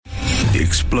The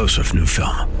explosive new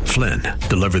film, Flynn,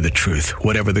 deliver the truth,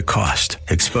 whatever the cost,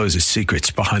 exposes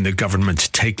secrets behind the government's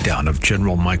takedown of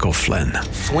General Michael Flynn.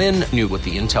 Flynn knew what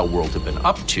the intel world had been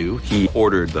up to. He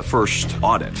ordered the first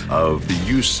audit of the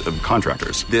use of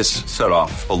contractors. This set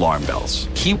off alarm bells.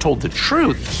 He told the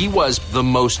truth. He was the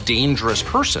most dangerous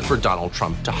person for Donald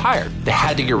Trump to hire. They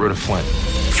had to get rid of Flynn.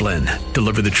 Flynn,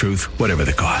 deliver the truth, whatever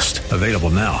the cost. Available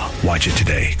now. Watch it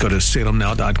today. Go to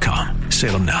salemnow.com.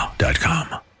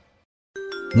 salemnow.com.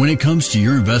 When it comes to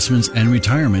your investments and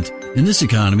retirement, in this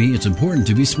economy, it's important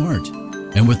to be smart.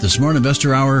 And with the Smart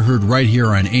Investor Hour heard right here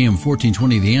on AM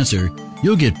 1420 The Answer,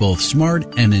 you'll get both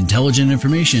smart and intelligent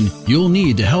information you'll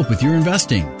need to help with your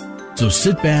investing. So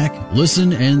sit back,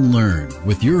 listen, and learn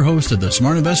with your host of the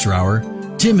Smart Investor Hour,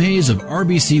 Tim Hayes of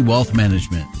RBC Wealth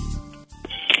Management.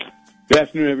 Good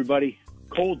afternoon, everybody.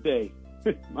 Cold day.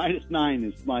 -9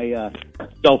 is my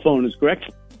cell phone is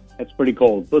correct. That's pretty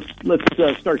cold.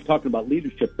 Let's start talking about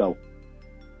leadership, though.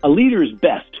 A leader is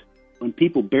best when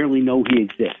people barely know he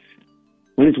exists,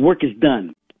 when his work is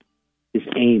done, his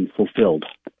aim fulfilled.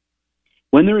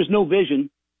 When there is no vision,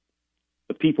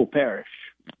 the people perish.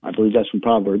 I believe that's from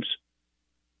Proverbs.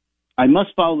 I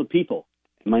must follow the people.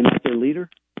 Am I not their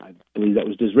leader? I believe that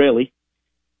was Disraeli.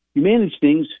 You manage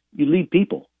things, you lead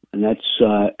people. And that's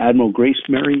Admiral Grace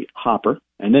Mary Hopper.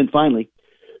 And then finally,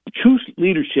 true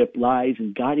leadership lies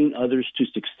in guiding others to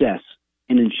success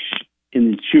and in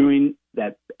ensuring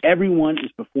that everyone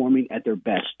is performing at their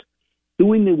best,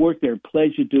 doing the work they're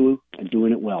pledged to do and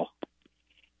doing it well.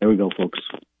 There we go, folks.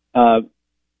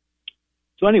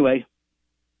 So anyway,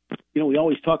 we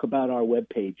always talk about our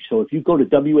webpage. So if you go to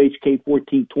WHK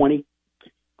 1420,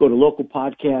 go to local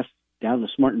podcasts, down to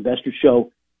the Smart Investor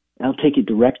Show, that'll take you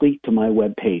directly to my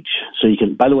webpage. So you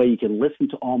can, by the way, you can listen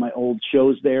to all my old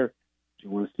shows there. If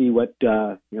you want to see what,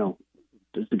 does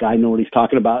the guy know what he's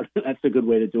talking about? That's a good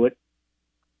way to do it.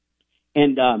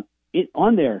 And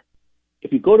on there,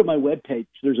 if you go to my webpage,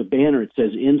 there's a banner. It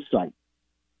says Insight.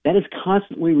 That is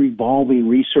constantly revolving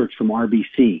research from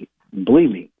RBC.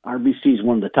 Believe me, RBC is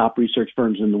one of the top research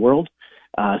firms in the world,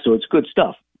 so it's good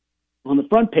stuff. On the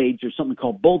front page, there's something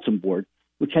called Bulletin Board,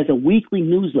 which has a weekly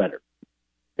newsletter.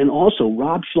 And also,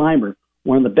 Rob Schleimer,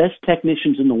 one of the best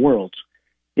technicians in the world,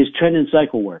 is trend and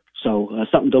cycle work. So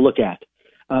something to look at.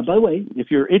 By the way, if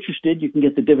you're interested, you can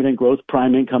get the dividend growth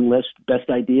prime income list, best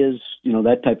ideas,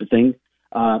 that type of thing,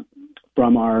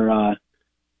 from our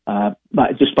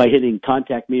just by hitting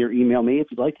contact me or email me. If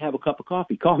you'd like to have a cup of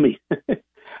coffee, call me.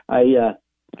 I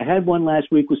had one last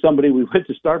week with somebody. We went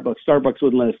to Starbucks. Starbucks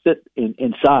wouldn't let us sit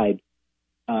inside,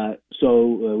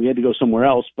 so we had to go somewhere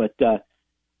else. But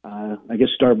I guess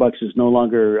Starbucks is no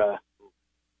longer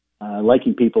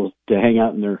liking people to hang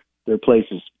out in their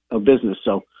places of business.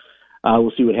 So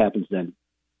we'll see what happens then.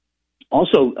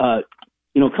 Also, a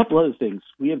couple other things.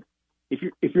 We have, if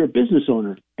you're a business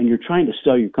owner and you're trying to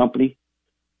sell your company,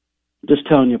 I'm just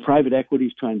telling you, private equity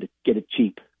is trying to get it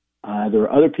cheap. There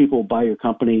are other people who buy your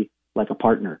company like a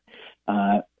partner.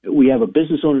 We have a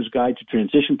business owner's guide to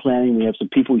transition planning. We have some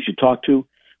people you should talk to.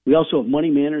 We also have Money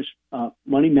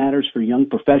Matters for young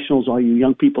professionals, all you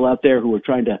young people out there who are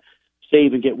trying to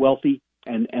save and get wealthy,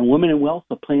 and Women in Wealth,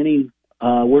 a planning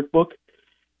workbook.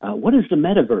 What is the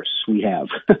metaverse we have,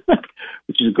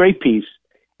 which is a great piece.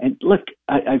 And look,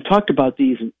 I've talked about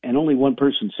these, and only one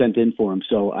person sent in for them,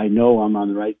 so I know I'm on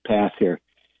the right path here.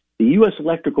 The U.S.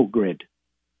 electrical grid.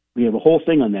 We have a whole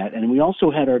thing on that. And we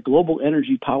also had our Global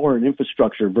Energy, Power, and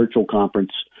Infrastructure virtual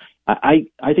conference.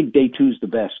 I think day 2 is the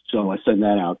best, so I send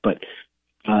that out. But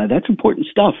that's important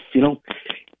stuff,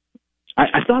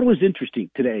 I thought it was interesting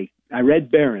today. I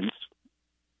read Barron's,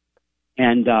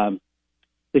 and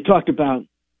they talked about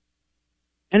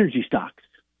energy stocks.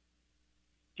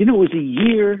 It was a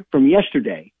year from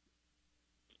yesterday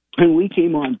when we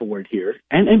came on board here.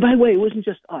 And by the way, it wasn't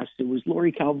just us. It was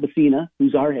Lori Calvacina,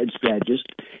 who's our head strategist,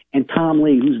 and Tom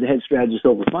Lee, who's the head strategist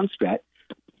over FundStrat.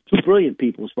 Two brilliant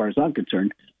people as far as I'm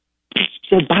concerned.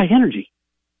 Said buy energy.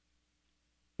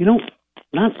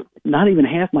 Not even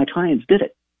half my clients did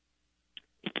it.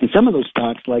 And some of those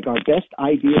stocks, like our best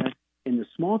idea in the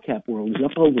small cap world, is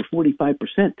up over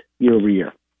 45% year over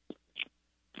year.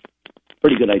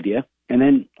 Pretty good idea. And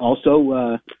then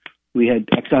also we had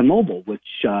ExxonMobil, which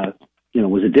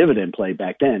was a dividend play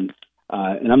back then.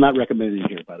 And I'm not recommending it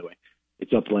here, by the way.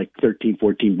 It's up like $13,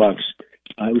 $14.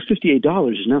 It was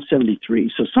 $58. It's now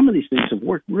 $73. So some of these things have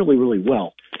worked really, really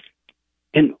well.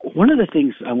 And one of the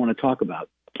things I want to talk about,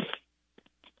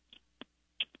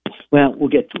 well, we'll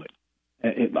get to it,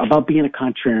 about being a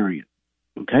contrarian.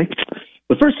 Okay,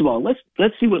 but first of all, let's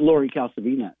see what Lori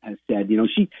Calvacina has said.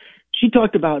 She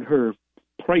talked about her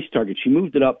price target. She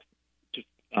moved it up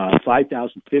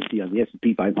 5,050 on the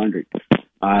S&P 500.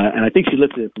 And I think she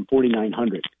lifted it from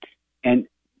 4,900. And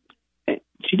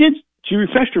she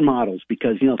refreshed her models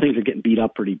because, things are getting beat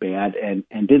up pretty bad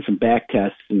and did some back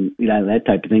tests and, that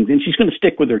type of things. And she's going to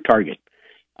stick with her target,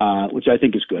 which I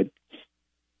think is good.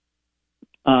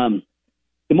 The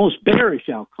most bearish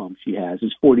outcome she has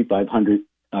is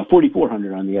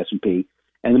 4,400 on the S&P,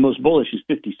 and the most bullish is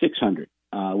 5,600,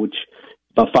 which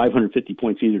about 550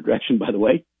 points either direction, by the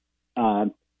way.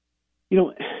 And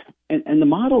the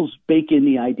models bake in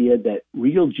the idea that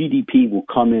real GDP will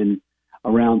come in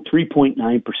around 3.9%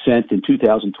 in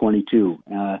 2022.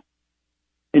 And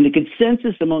the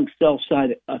consensus among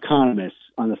sell-side economists,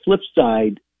 on the flip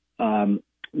side,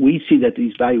 we see that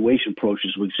these valuation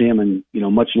approaches will examine,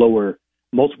 much lower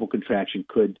multiple contraction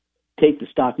could take the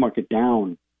stock market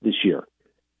down this year.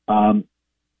 So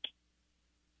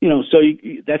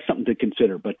that's something to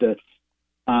consider. But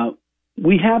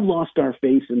we have lost our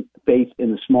faith in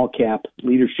the small cap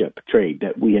leadership trade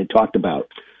that we had talked about.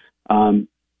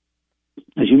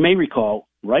 As you may recall,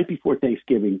 right before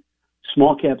Thanksgiving,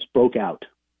 small caps broke out.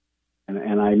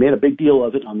 And I made a big deal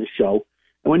of it on this show.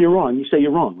 And when you're wrong, you say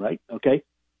you're wrong, right? Okay.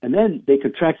 And then they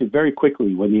contracted very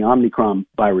quickly when the Omicron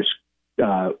virus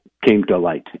came to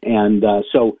light. And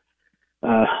so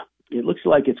it looks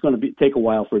like it's going to take a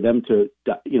while for them to,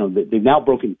 they've now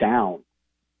broken down,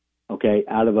 okay,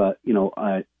 out of a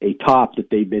top that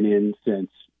they've been in since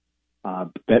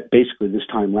basically this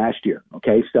time last year.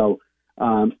 Okay. So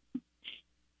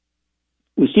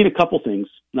we've seen a couple things.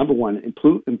 Number one,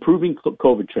 improving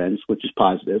COVID trends, which is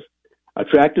positive,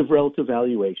 attractive relative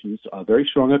valuations, a very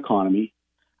strong economy,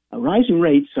 rising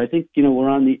rates. I think, we're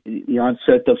on the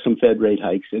onset of some Fed rate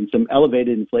hikes and some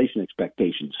elevated inflation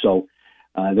expectations. So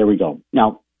there we go.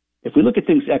 Now, if we look at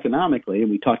things economically,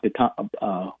 and we talked to Tom,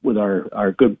 with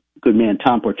our good man,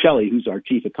 Tom Porcelli, who's our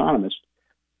chief economist,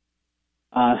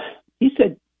 he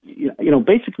said,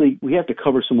 basically we have to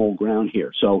cover some old ground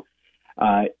here. So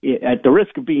at the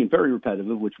risk of being very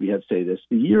repetitive, which we have to say this,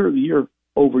 the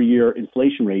year-over-year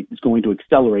inflation rate is going to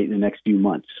accelerate in the next few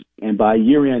months. And by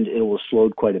year end, it will have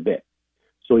slowed quite a bit.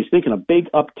 So he's thinking a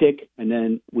big uptick, and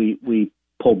then we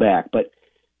pull back. But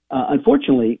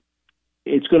unfortunately,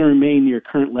 it's going to remain near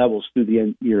current levels through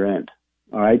the year end.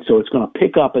 All right, so it's going to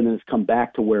pick up and then it's come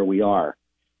back to where we are,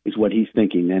 is what he's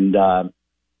thinking. And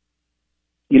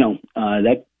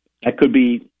that could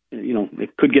be,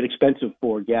 it could get expensive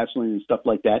for gasoline and stuff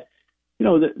like that.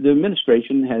 The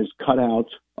administration has cut out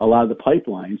a lot of the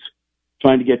pipelines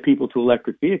trying to get people to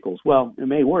electric vehicles. Well, it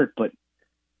may work, but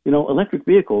electric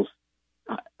vehicles.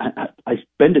 I've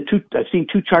seen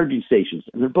two charging stations,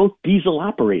 and they're both diesel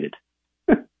operated.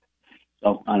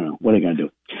 So I don't know, what are you going to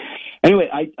do? Anyway,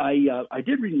 I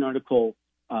did read an article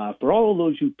for all of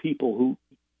those you people who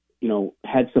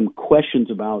had some questions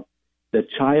about the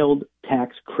child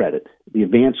tax credit, the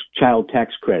advanced child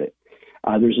tax credit.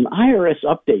 There's an IRS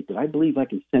update that I believe I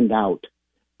can send out.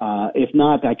 If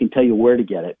not, I can tell you where to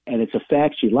get it. And it's a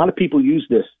fact sheet. A lot of people use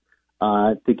this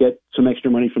to get some extra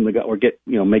money from make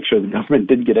sure the government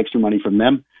didn't get extra money from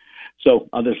them. So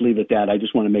I'll just leave it at that. I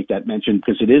just want to make that mention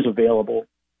because it is available.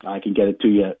 I can get it to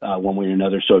you one way or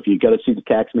another. So if you got to see the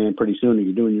tax man pretty soon and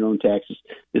you're doing your own taxes,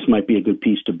 this might be a good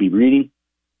piece to be reading.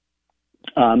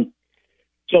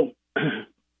 So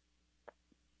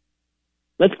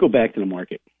let's go back to the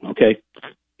market, okay?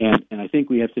 And I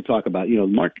think we have to talk about, the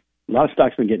market. A lot of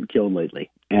stocks have been getting killed lately.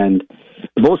 And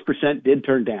the bullish percent did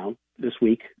turn down this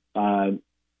week. It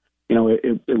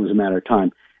was a matter of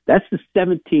time. That's the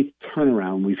 17th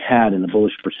turnaround we've had in the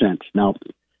bullish percent. Now,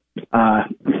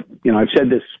 I've said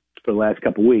this for the last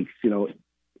couple of weeks,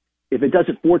 if it does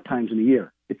it 4 times in a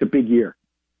year, it's a big year.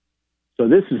 So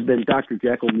this has been Dr.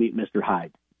 Jekyll meet Mr.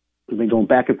 Hyde. We've been going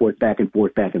back and forth, back and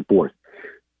forth, back and forth.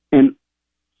 And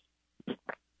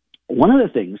one of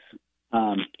the things,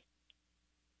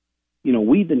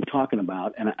 we've been talking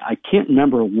about, and I can't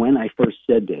remember when I first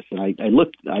said this, and I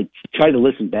tried to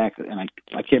listen back, and I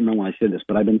can't remember when I said this,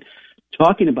 but I've been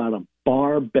talking about a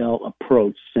barbell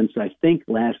approach since I think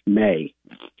last May.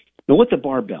 Now, what's a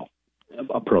barbell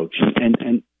approach?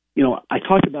 And I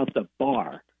talked about the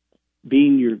bar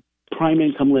being your prime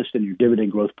income list and your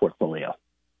dividend growth portfolio.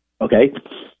 Okay?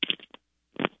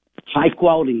 High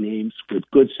quality names with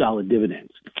good solid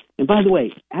dividends. And by the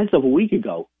way, as of a week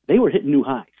ago, they were hitting new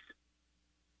highs.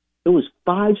 There was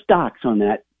 5 stocks on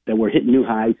that were hitting new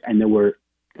highs, and there were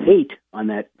 8 on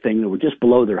that thing that were just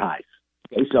below their highs.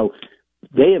 Okay, so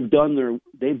they've done the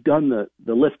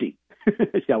lifting,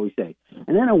 shall we say.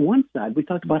 And then on one side, we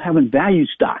talked about having value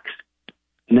stocks.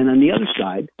 And then on the other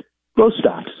side, growth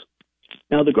stocks.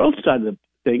 Now, the growth side of the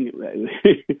thing,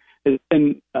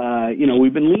 And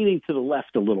we've been leaning to the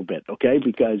left a little bit, okay,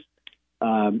 because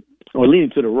or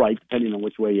leaning to the right, depending on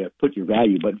which way you put your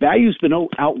value. But value's been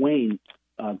outweighing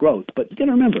growth. But you got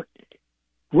to remember,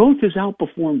 growth has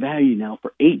outperformed value now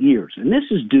for 8 years, and this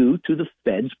is due to the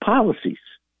Fed's policies.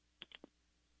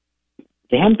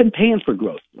 They haven't been paying for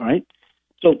growth, all right?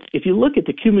 So if you look at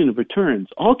the cumulative returns,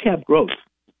 all cap growth,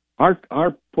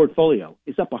 our portfolio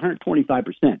is up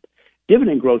 125%.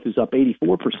 Dividend growth is up 84%.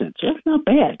 So that's not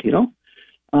bad,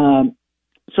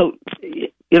 So,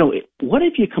 what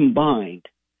if you combined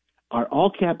our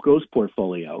all cap growth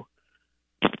portfolio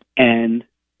and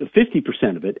the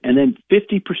 50% of it, and then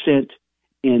 50%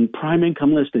 in prime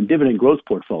income list and dividend growth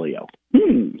portfolio?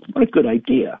 What a good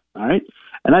idea, all right?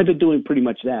 And I've been doing pretty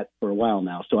much that for a while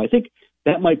now. So I think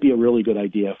that might be a really good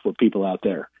idea for people out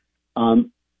there.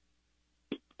 And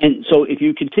so if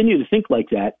you continue to think like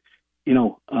that,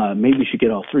 maybe you should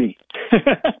get all three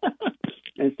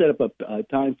and set up a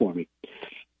time for me.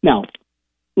 Now,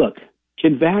 look,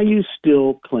 can value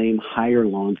still claim higher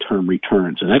long-term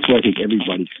returns? And that's what I think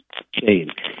everybody's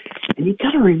saying. And you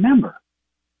got to remember,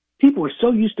 people are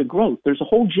so used to growth. There's a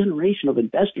whole generation of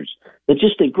investors that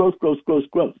just think growth, growth, growth,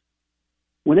 growth.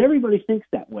 When everybody thinks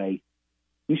that way,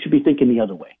 you should be thinking the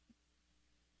other way.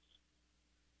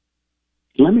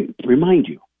 Let me remind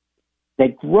you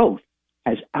that value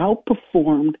has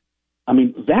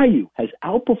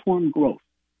outperformed growth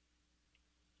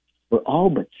for all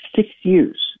but 6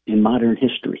 years in modern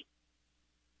history.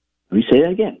 Let me say that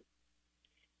again.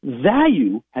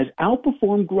 Value has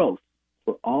outperformed growth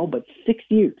for all but 6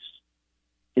 years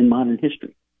in modern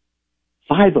history.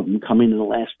 5 of them coming in the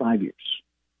last 5 years.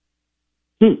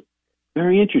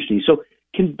 Very interesting. So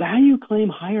can value claim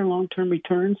higher long-term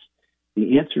returns?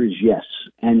 The answer is yes.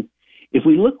 And if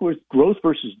we look with growth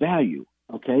versus value,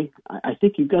 okay, I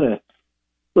think you've got to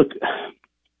look.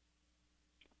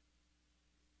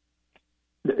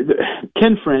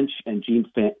 Ken French and Gene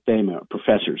Fama are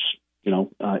professors,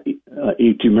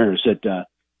 emeritus at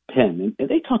Penn, and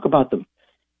they talk about the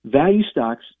value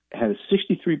stocks have a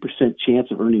 63%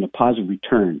 chance of earning a positive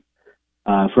return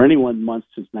for any 1 month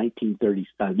since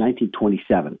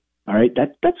 1927. All right,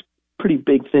 that's a pretty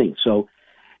big thing. So,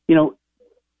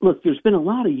 look, there's been a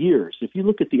lot of years. If you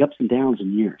look at the ups and downs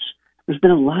in years, there's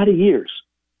been a lot of years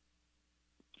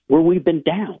where we've been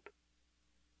down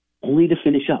only to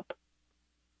finish up.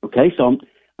 Okay, so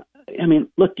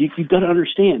look, you've got to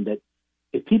understand that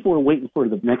if people are waiting for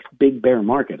the next big bear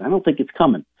market, I don't think it's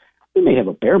coming. We may have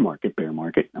a bear market.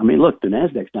 Look, the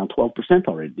Nasdaq's down 12%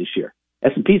 already this year.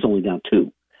 S&P's only down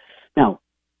 2%. Now,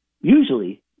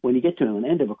 usually when you get to an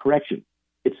end of a correction,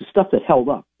 it's the stuff that held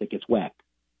up that gets whacked,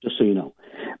 just so you know.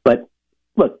 But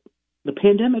look, the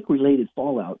pandemic-related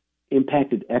fallout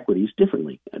impacted equities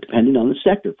differently, depending on the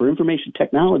sector. For information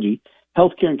technology,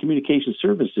 healthcare, and communication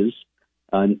services,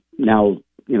 now,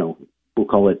 we'll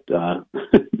call it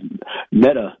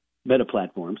meta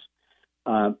platforms.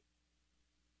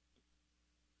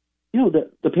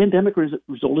 The pandemic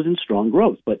resulted in strong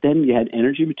growth, but then you had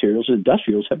energy, materials, and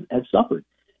industrials have suffered.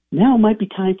 Now might be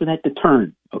time for that to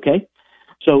turn, okay?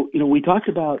 So, we talked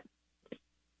about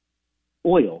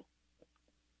oil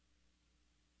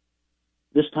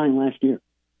this time last year.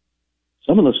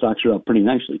 Some of those stocks are up pretty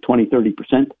nicely, 20,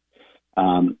 30%.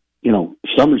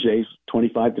 Schlumberger's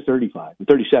 25 to 35,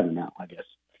 37 now, I guess.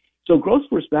 So growth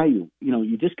versus value,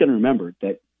 you just got to remember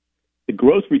that the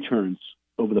growth returns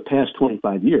over the past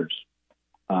 25 years,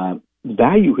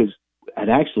 value had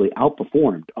actually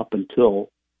outperformed up until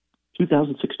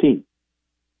 2016.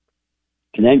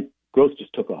 And then growth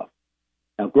just took off.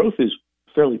 Now, growth is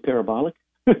fairly parabolic,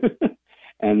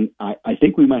 and I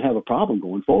think we might have a problem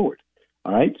going forward.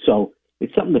 All right? So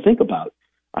it's something to think about.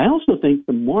 I also think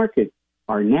the market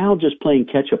are now just playing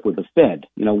catch-up with the Fed.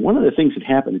 One of the things that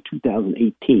happened in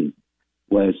 2018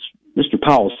 was Mr.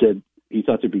 Powell said he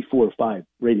thought there'd be 4 or 5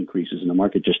 rate increases, and the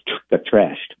market just got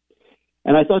trashed.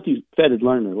 And I thought the Fed had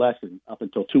learned their lesson up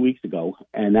until 2 weeks ago,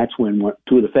 and that's when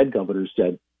 2 of the Fed governors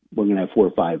said, we're going to have 4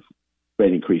 or 5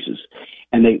 rate increases.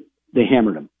 And they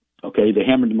hammered them, okay? They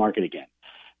hammered the market again.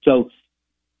 So,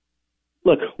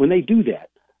 look, when they do that,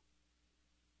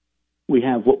 we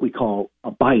have what we call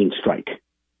a buying strike.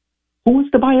 Who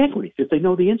wants to buy equities if they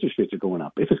know the interest rates are going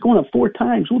up? If it's going up 4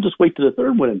 times, we'll just wait to the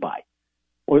third one and buy.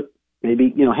 Or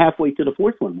maybe, halfway to the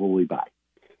fourth one will we buy.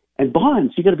 And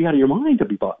bonds, you got to be out of your mind to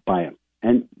be buying.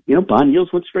 And, bond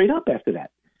yields went straight up after that.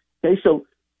 Okay, so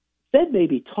Fed may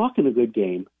be talking a good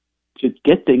game to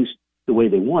get things the way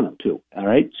they want them to, all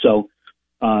right? So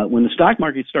when the stock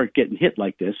market starts getting hit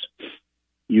like this,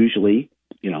 usually,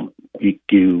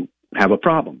 you have a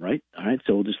problem, right? All right,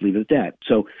 so we'll just leave it at that.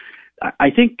 So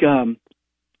I think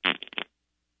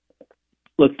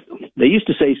look, they used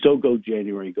to say, so go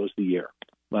January, goes the year.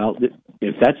 Well,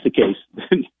 if that's the case,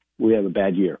 then we have a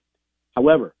bad year.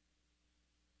 However,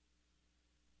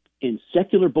 in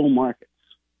secular bull markets,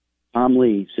 Tom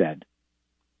Lee said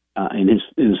in his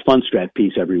Fund Strat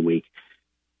piece every week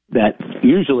that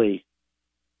usually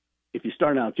if you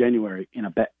start out January in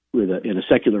a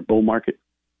secular bull market,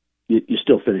 you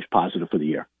still finish positive for the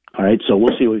year. All right, so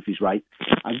we'll see if he's right.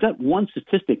 I've got one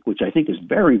statistic which I think is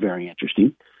very, very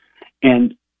interesting,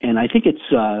 and I think it's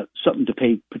something to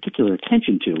pay particular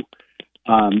attention to.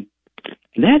 And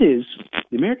that is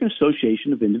the American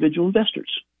Association of Individual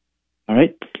Investors. All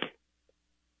right,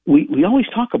 we always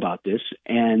talk about this,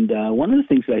 and one of the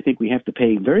things that I think we have to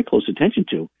pay very close attention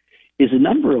to is the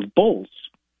number of bulls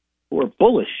who are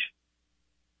bullish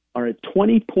are at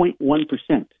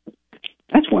 20.1%.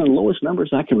 That's one of the lowest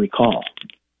numbers I can recall.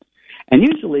 And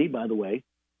usually, by the way,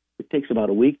 it takes about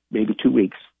a week, maybe 2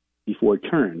 weeks before it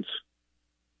turns.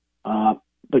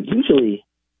 But usually,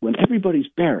 when everybody's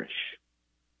bearish,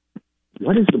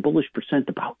 what is the bullish percent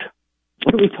about?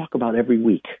 What do we talk about every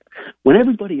week? When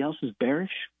everybody else is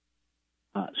bearish,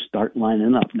 start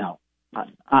lining up. Now,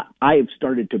 I have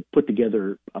started to put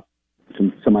together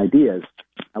some ideas.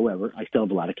 However, I still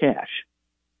have a lot of cash.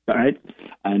 All right,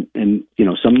 and you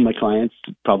know, some of my clients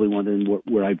probably wondering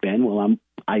where I've been. Well,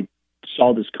 I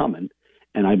saw this coming,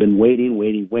 and I've been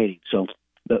waiting. So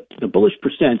the bullish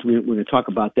percent, we're going to talk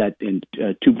about that in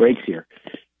 2 breaks here,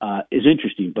 is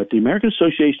interesting. But the American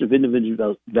Association of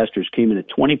Individual Investors came in at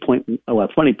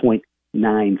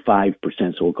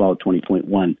 20.95%, so we'll call it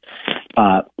 20.1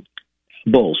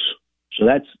 bulls. So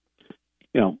that's,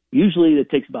 you know, usually it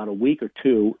takes about a week or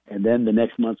 2, and then the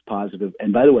next month's positive.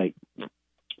 And by the way,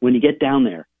 when you get down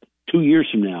there 2 years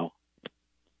from now,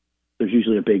 there's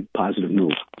usually a big positive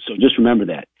move. So just remember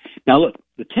that. Now, look,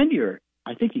 the 10-year,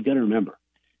 I think you got to remember,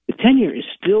 the 10-year is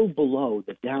still below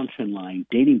the downtrend line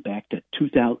dating back to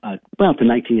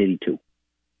 1982.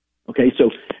 Okay,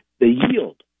 so the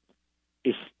yield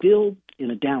is still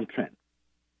in a downtrend.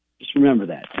 Just remember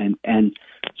that. And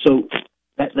so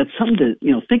that's something to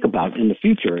think about in the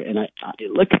future. And I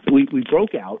look, we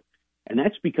broke out, and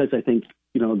that's because I think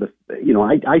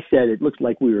I said it looks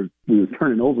like we were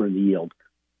turning over in the yield,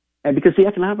 and because the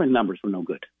economic numbers were no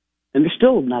good, and they're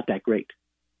still not that great.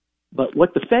 But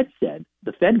what the Fed said,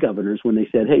 the Fed governors, when they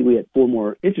said, "Hey, we had 4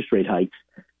 more interest rate hikes,"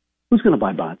 who's going to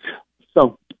buy bonds?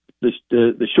 So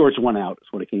the shorts won out. Is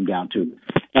what it came down to.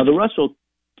 Now the Russell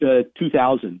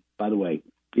 2000, by the way,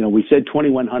 we said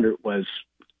 2100 was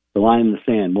the line in the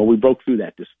sand. Well, we broke through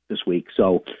that this week,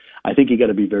 so I think you got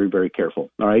to be very, very careful.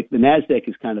 All right, the Nasdaq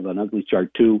is kind of an ugly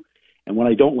chart too, and what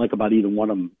I don't like about either one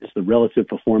of them is the relative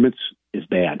performance is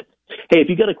bad. Hey, if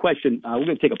you got a question, we're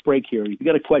going to take a break here. If you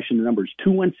got a question, the number is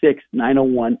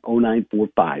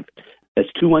 216-901-0945.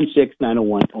 That's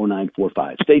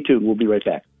 216-901-0945. Stay tuned. We'll be right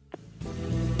back.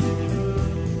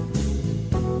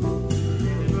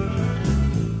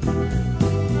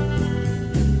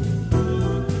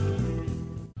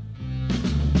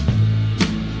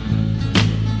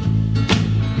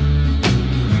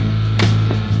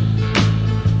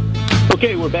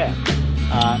 Okay, we're back.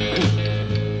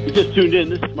 You just tuned in.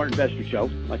 This is Smart Investor Show.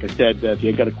 Like I said, if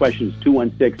you got a question, it's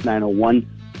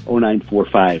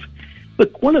 216-901-0945.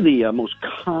 Look, one of the most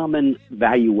common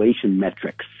valuation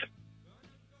metrics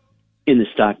in the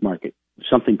stock market is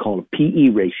something called a PE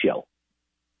ratio.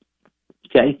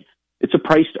 Okay? It's a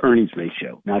price-to-earnings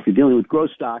ratio. Now, if you're dealing with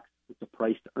growth stocks, it's a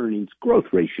price-to-earnings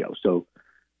growth ratio. So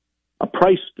a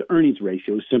price-to-earnings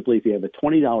ratio is simply if you have a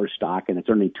 $20 stock and it's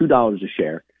earning $2 a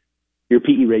share, your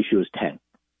PE ratio is 10,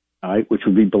 all right, which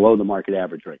would be below the market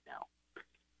average right now.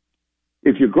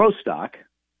 If your growth stock,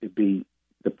 it'd be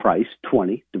the price,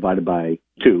 20, divided by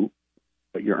 2,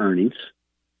 but your earnings,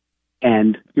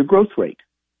 and your growth rate,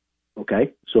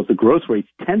 okay? So if the growth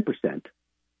rate's 10%,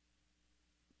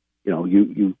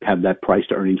 you have that price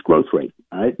to earnings growth rate,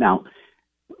 all right? Now,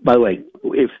 by the way,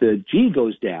 if the G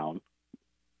goes down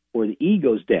or the E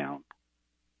goes down,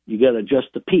 you got to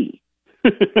adjust the P,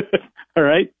 all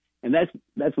right? And that's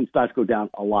when stocks go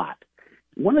down a lot.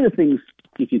 One of the things,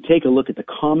 if you take a look at the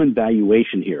common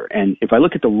valuation here, and if I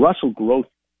look at the Russell growth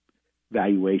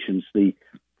valuations, the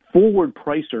forward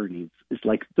price earnings is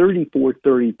like 34,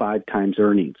 35 times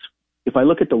earnings. If I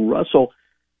look at the Russell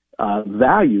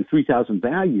value, 3,000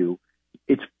 value,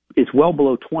 it's well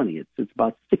below 20. It's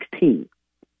about 16.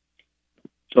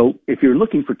 So if you're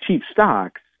looking for cheap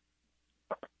stocks,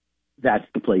 that's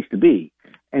the place to be.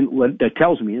 And what that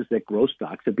tells me is that growth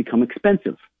stocks have become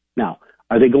expensive. Now,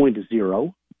 are they going to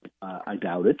zero? I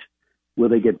doubt it. Will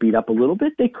they get beat up a little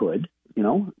bit? They could.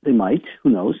 They might. Who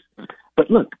knows?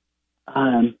 But look,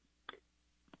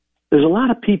 there's a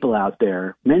lot of people out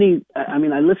there. I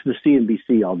listen to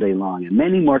CNBC all day long, and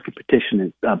many market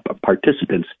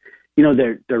participants,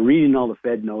 they're reading all the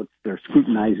Fed notes, they're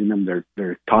scrutinizing them,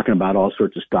 they're talking about all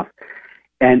sorts of stuff,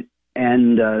 and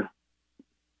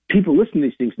people listen to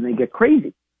these things and they get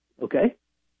crazy. Okay,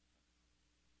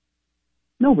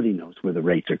 nobody knows where the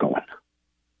rates are going.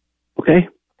 Okay,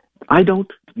 I don't,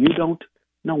 you don't,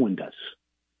 no one does.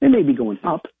 They may be going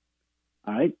up.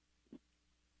 All right,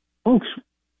 folks.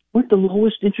 We're at the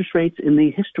lowest interest rates in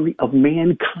the history of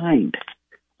mankind.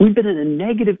 We've been at a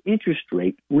negative interest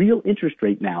rate, real interest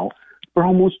rate now, for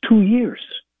almost 2 years.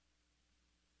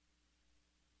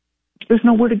 There's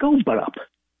nowhere to go but up.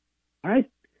 All right?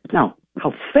 Now,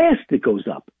 how fast it goes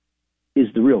up is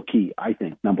the real key, I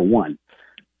think, number one.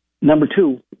 Number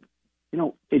two,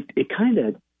 it kind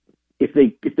of, if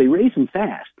they raise them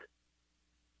fast,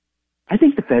 I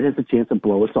think the Fed has a chance to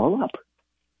blow us all up.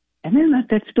 And they're not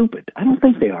that stupid. I don't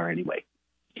think they are anyway.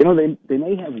 They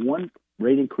may have one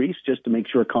rate increase just to make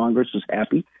sure Congress is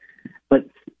happy. But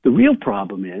the real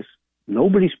problem is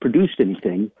nobody's produced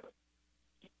anything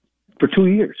for 2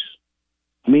 years.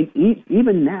 I mean,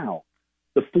 even now,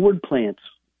 the Ford plants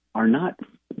are not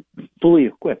fully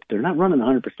equipped. They're not running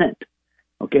 100%.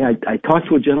 Okay, I talked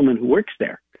to a gentleman who works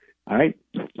there. All right,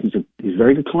 he's a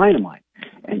very good client of mine.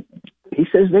 And he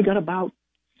says they got about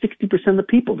 60% of the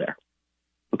people there.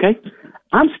 Okay?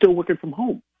 I'm still working from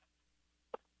home.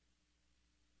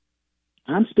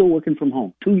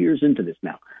 2 years into this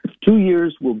now. 2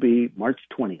 years will be March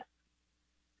 20th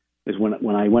is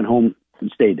when I went home and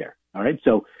stayed there. All right?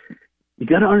 So you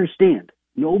got to understand,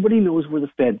 nobody knows where the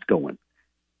Fed's going.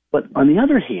 But on the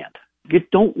other hand, you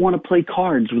don't want to play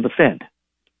cards with the Fed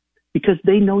because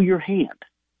they know your hand.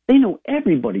 They know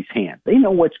everybody's hand. They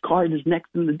know which card is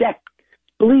next in the deck.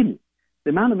 Believe me. The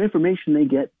amount of information they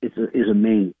get is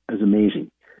amazing.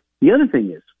 The other thing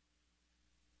is,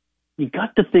 you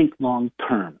got to think long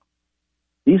term.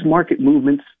 These market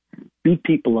movements beat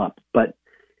people up, but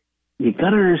you got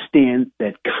to understand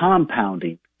that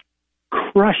compounding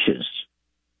crushes.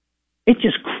 It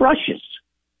just crushes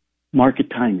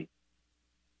market timing.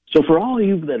 So for all of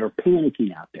you that are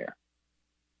panicking out there,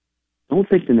 don't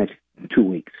think the next 2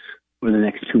 weeks or the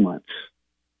next 2 months.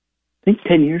 Think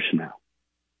 10 years from now.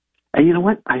 And you know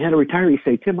what? I had a retiree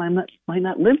say, Tim, I might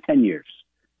not live 10 years.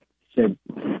 I said,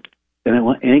 then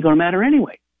it ain't going to matter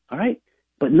anyway. All right?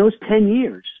 But in those 10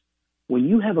 years, when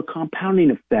you have a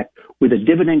compounding effect with a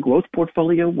dividend growth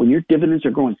portfolio, when your dividends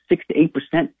are growing 6 to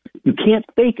 8%, you can't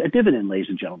fake a dividend, ladies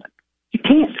and gentlemen. You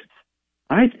can't.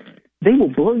 All right? They will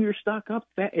blow your stock up.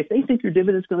 If they think your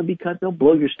dividend's going to be cut, they'll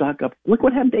blow your stock up. Look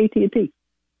what happened to AT&T.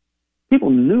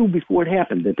 People knew before it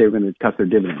happened that they were going to cut their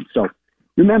dividends. So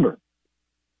remember,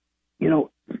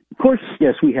 of course,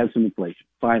 yes, we have some inflation,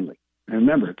 finally. And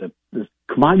remember, the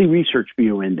Commodity Research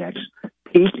Bureau Index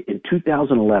peaked in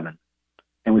 2011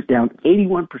 and was down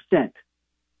 81%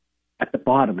 at the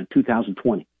bottom in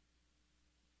 2020.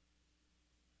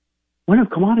 When have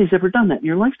commodities ever done that in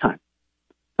your lifetime?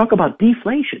 Talk about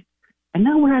deflation. And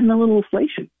now we're having a little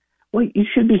inflation. Well, you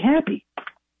should be happy.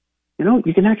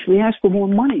 You can actually ask for more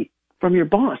money from your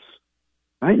boss.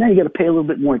 Right now, you got to pay a little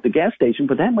bit more at the gas station,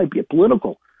 but that might be a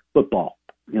political football,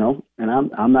 and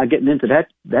I'm not getting into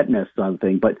that mess on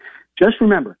thing, but just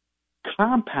remember,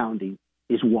 compounding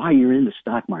is why you're in the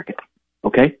stock market,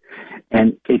 okay?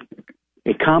 And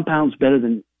it compounds better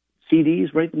than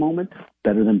CDs right at the moment,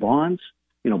 better than bonds.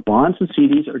 Bonds and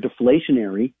CDs are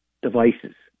deflationary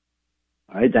devices,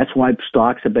 all right? That's why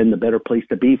stocks have been the better place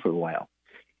to be for a while.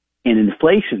 And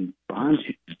inflation, bonds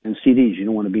and CDs, you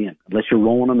don't want to be in, unless you're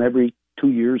rolling them every 2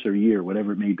 years or a year,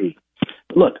 whatever it may be.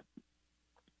 But look,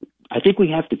 I think we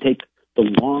have to take the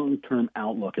long-term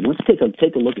outlook, and let's take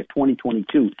a look at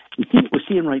 2022 and see what we're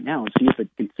seeing right now and see if it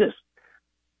consists.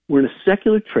 We're in a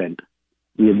secular trend.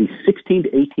 We have these 16 to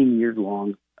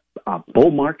 18-year-long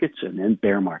bull markets and then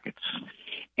bear markets.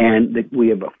 And we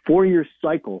have a 4-year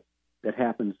cycle that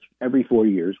happens every 4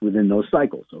 years within those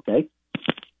cycles, okay?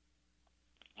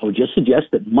 I would just suggest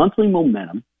that monthly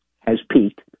momentum has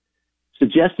peaked,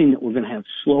 suggesting that we're going to have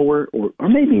slower or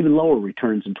maybe even lower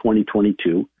returns in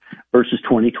 2022 versus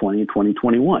 2020 and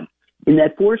 2021. In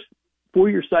that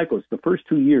 4-year cycle, it's the first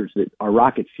 2 years that are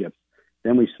rocket ships.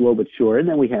 Then we slow but sure, and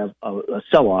then we have a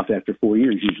sell-off after 4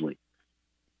 years usually.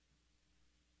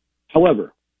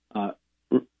 However,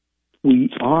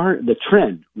 the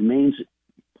trend remains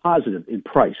positive in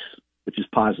price, which is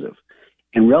positive,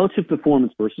 and relative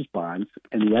performance versus bonds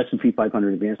and the S&P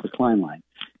 500 advanced decline line.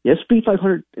 The S&P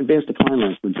 500 advanced decline line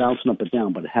has been bouncing up and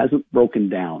down, but it hasn't broken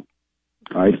down.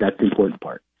 All right, that's the important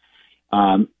part.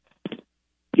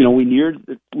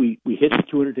 we hit the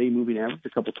 200-day moving average a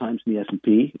couple times in the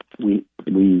S&P. We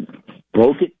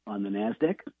broke it on the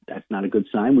Nasdaq. That's not a good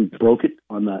sign. We broke it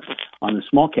on the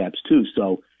small caps too.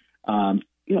 So,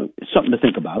 it's something to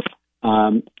think about.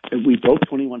 We broke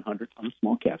 2,100 on the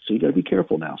small caps, so you got to be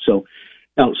careful now. So,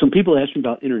 now some people ask me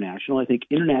about international. I think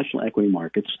international equity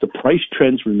markets, the price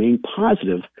trends remain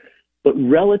positive, but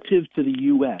relative to the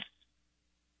U.S.,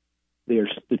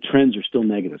 the trends are still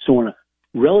negative. So on a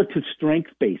relative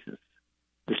strength basis,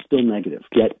 they're still negative.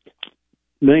 Yet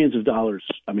millions of dollars.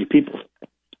 I mean,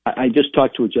 I just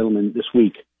talked to a gentleman this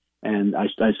week, and I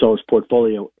saw his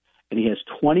portfolio, and he has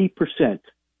 20%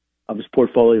 of his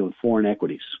portfolio in foreign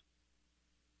equities,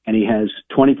 and he has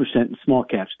 20% in small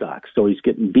cap stocks. So he's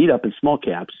getting beat up in small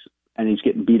caps, and he's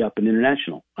getting beat up in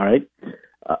international. All right.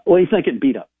 Well, he's not getting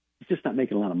beat up. He's just not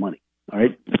making a lot of money. All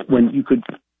right. When you could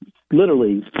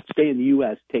literally stay in the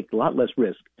U.S., take a lot less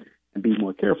risk, and be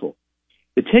more careful.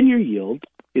 The 10-year yield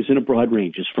is in a broad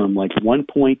range. It's from like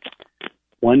 1.12.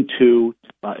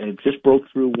 It just broke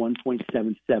through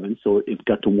 1.77, so it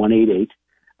got to 1.88.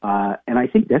 And I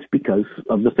think that's because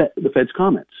of the Fed's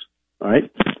comments. All right.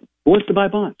 Who wants to buy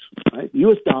bonds? All right. The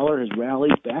U.S. dollar has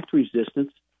rallied back to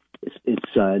resistance.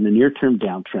 It's in the near-term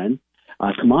downtrend.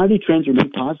 Commodity trends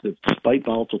remain positive despite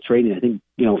volatile trading. I think,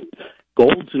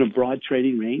 gold's in a broad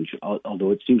trading range,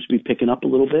 although it seems to be picking up a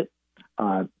little bit.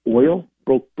 Oil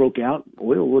broke out.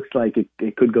 Oil looks like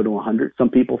it could go to 100, some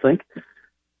people think.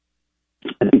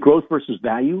 I think growth versus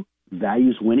value's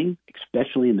winning,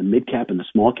 especially in the mid-cap and the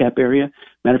small-cap area.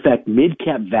 Matter of fact,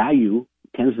 mid-cap value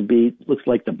looks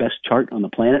like the best chart on the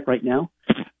planet right now.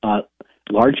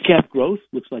 Large-cap growth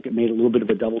looks like it made a little bit of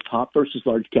a double top versus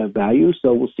large-cap value,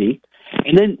 so we'll see.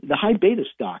 And then the high beta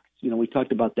stocks, we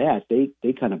talked about that.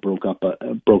 They kind of broke out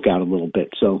a little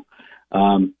bit. So,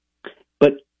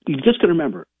 but you just got to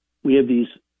remember, we have these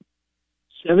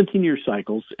 17-year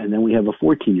cycles, and then we have a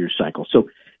 14-year cycle. So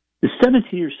the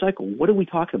 17-year cycle, what are we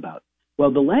talking about?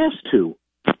 Well, the last two,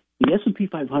 the S&P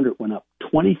 500 went up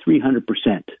 2,300%.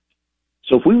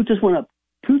 So if we just went up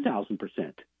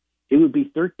 2,000%, it would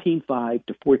be 13,500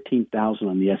 to 14,000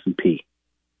 on the S&P.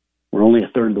 We're only a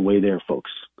third of the way there,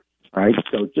 folks. All right,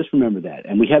 so just remember that.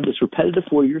 And we have this repetitive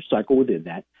 4-year cycle within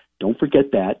that. Don't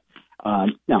forget that.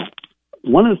 Now,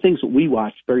 one of the things that we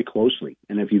watch very closely,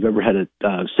 and if you've ever had a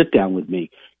sit down with me,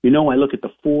 I look at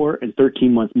the 4 and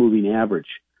 13-month moving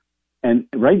average. And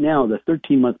right now, the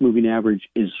 13-month moving average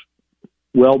is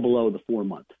well below the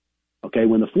 4-month. Okay,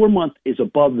 when the 4-month is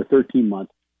above the 13-month,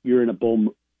 you're in a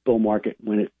bull market.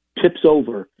 When it tips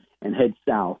over and heads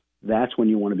south, that's when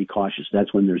you want to be cautious.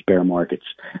 That's when there's bear markets.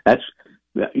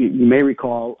 You may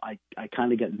recall I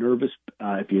kind of got nervous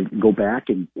if you go back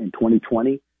in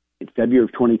 2020. In February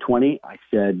of 2020, I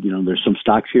said, there's some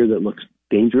stocks here that looks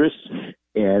dangerous,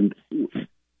 and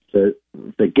the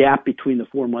gap between the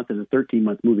 4-month and the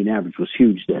 13-month moving average was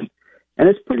huge then. And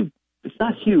it's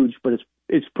not huge, but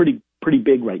it's pretty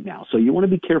big right now. So you want to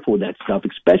be careful with that stuff,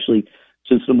 especially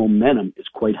since the momentum is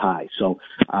quite high. So,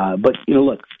 but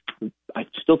look, I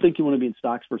still think you want to be in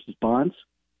stocks versus bonds.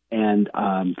 And,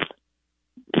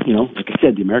 like I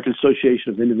said, the American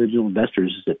Association of Individual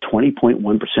Investors is at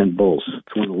 20.1% bulls.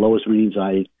 It's one of the lowest readings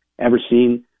I ever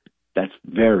seen. That's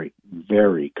very,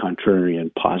 very contrary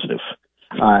and positive.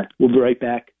 We'll be right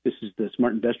back. This is the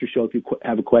Smart Investor Show. If you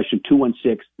have a question,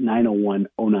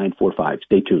 216-901-0945.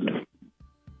 Stay tuned.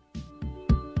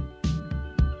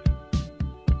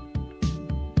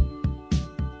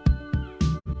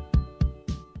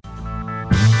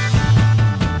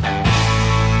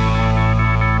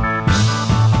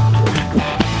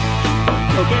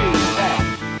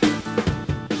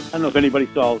 I don't know if anybody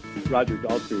saw Roger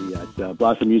Daltrey at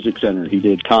Blossom Music Center. He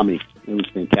did Tommy. It was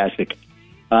fantastic.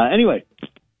 Anyway,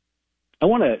 I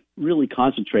want to really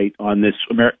concentrate on this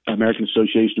American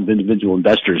Association of Individual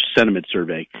Investors sentiment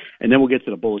survey, and then we'll get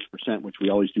to the bullish percent, which we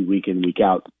always do week in, week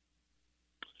out.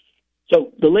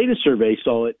 So the latest survey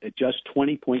saw it at just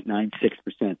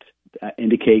 20.96%,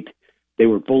 indicate they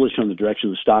were bullish on the direction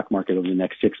of the stock market over the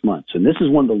next 6 months. And this is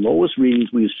one of the lowest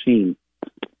readings we've seen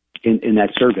in that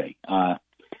survey.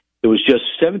 There was just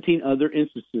 17 other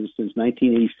instances since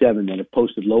 1987 that have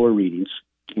posted lower readings,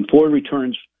 and forward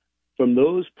returns from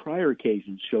those prior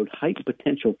occasions showed heightened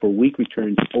potential for weak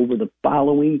returns over the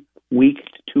following week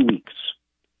to 2 weeks.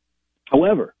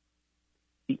 However,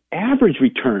 the average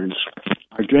returns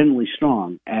are generally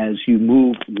strong as you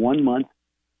move 1 month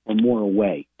or more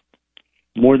away.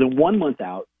 More than 1 month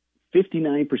out,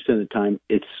 59% of the time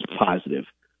it's positive,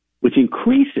 which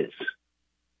increases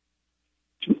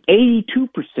to 82%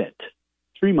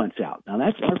 3 months out. Now,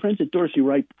 that's our friends at Dorsey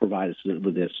Wright provide us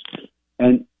with this.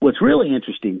 And what's really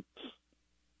interesting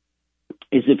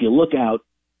is if you look out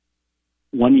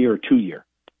 1 year or 2 year,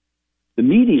 the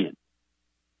median,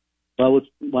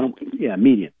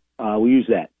 median, we use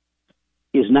that,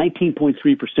 is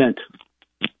 19.3%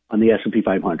 on the S&P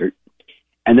 500.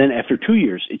 And then after 2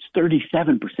 years, it's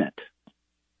 37%.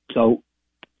 So,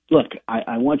 look,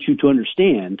 I want you to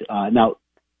understand, now,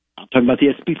 I'm talking about the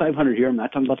S&P 500 here. I'm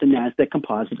not talking about the NASDAQ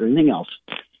composite or anything else.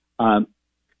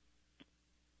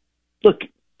 Look,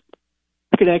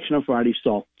 market action on Friday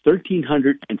saw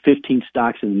 1,315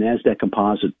 stocks in the NASDAQ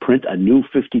composite print a new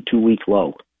 52-week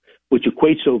low, which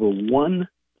equates to over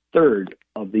 1/3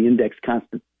 of the index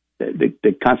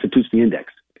that constitutes the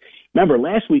index. Remember,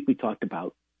 last week we talked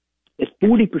about that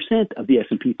 40% of the of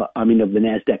the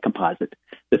NASDAQ composite,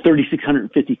 the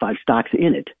 3,655 stocks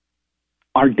in it,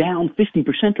 are down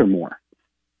 50% or more.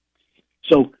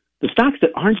 So the stocks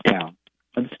that aren't down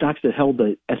are the stocks that held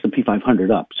the S&P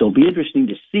 500 up. So it'll be interesting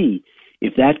to see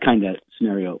if that kind of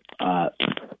scenario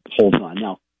holds on.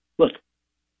 Now, look,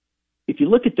 if you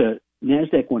look at the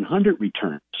NASDAQ 100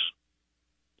 returns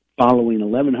following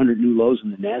 1,100 new lows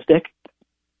in the NASDAQ,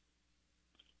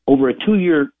 over a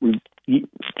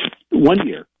 1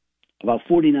 year, about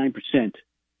 49%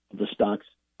 of the stocks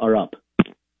are up.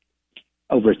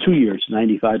 Over 2 years,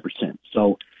 95%.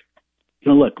 So,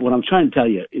 look, what I'm trying to tell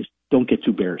you is don't get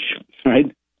too bearish,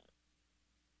 right?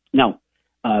 Now,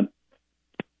 I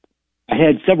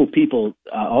had several people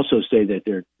also say that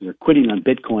they're quitting on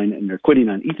Bitcoin and they're quitting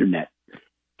on Ethernet.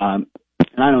 And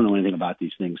I don't know anything about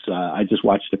these things. I just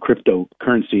watched the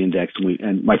cryptocurrency index,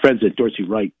 and my friends at Dorsey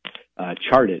Wright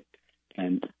chart it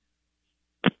and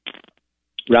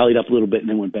rallied up a little bit and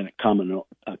then went back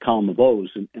a column of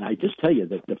O's. And I just tell you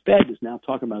that the Fed is now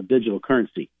talking about digital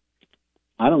currency.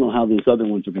 I don't know how these other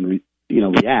ones are going to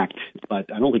react,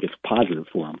 but I don't think it's positive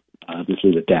for them. I'll just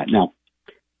leave it at that. Now,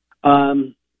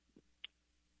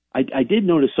 I did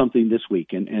notice something this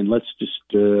week, and let's just,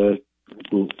 the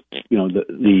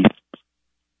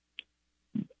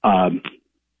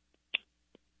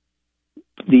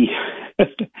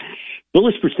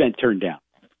bullish percent turned down.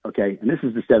 Okay, and this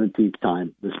is the 17th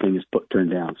time this thing is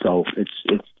turned down. So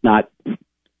it's not.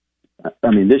 I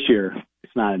mean, this year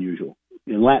it's not unusual.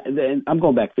 And I'm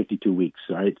going back 52 weeks.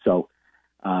 All right, so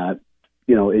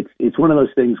it's one of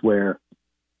those things where,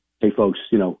 hey, folks,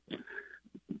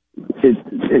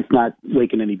 it's not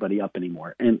waking anybody up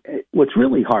anymore. And what's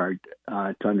really hard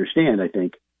to understand, I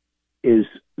think, is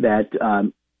that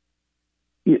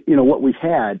what we've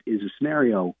had is a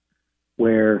scenario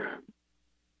where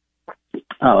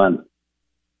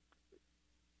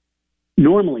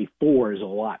normally 4 is a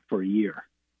lot for a year.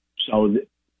 So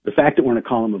the fact that we're in a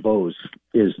column of O's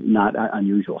is not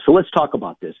unusual. So let's talk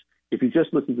about this. If you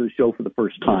just listened to the show for the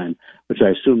first time, which I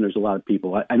assume there's a lot of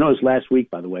people, I noticed last week,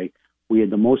 by the way, we had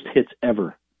the most hits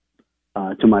ever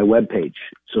to my webpage.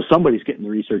 So somebody's getting the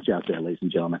research out there, ladies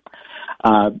and gentlemen.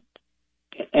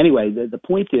 Anyway, the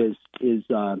point is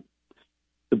the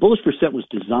bullish percent was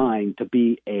designed to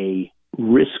be a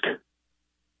risk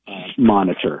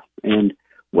monitor. And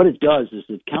what it does is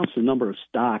it counts the number of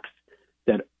stocks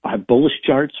that have bullish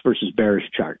charts versus bearish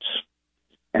charts.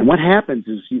 And what happens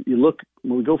is you look,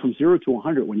 when we go from 0 to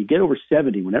 100, when you get over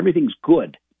 70, when everything's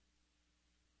good,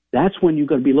 that's when you've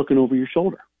got to be looking over your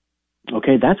shoulder.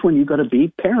 Okay, that's when you've got to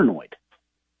be paranoid.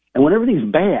 And when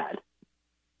everything's bad,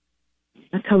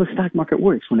 that's how the stock market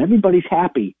works. When everybody's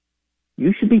happy,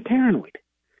 you should be paranoid.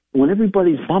 When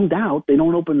everybody's bummed out, they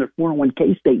don't open their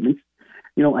 401k statements,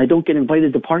 I don't get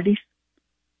invited to parties,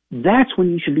 that's when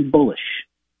you should be bullish.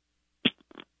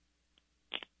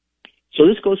 So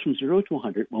this goes from 0 to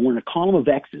 100. When we're in a column of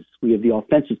X's, we have the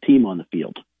offensive team on the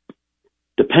field.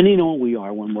 Depending on what we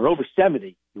are, when we're over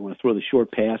 70, you want to throw the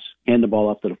short pass, hand the ball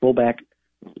up to the fullback,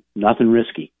 nothing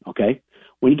risky, okay?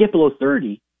 When you get below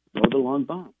 30, throw the long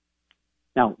bomb.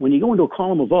 Now, when you go into a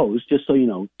column of O's, just so you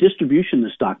know, distribution in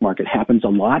the stock market happens a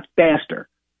lot faster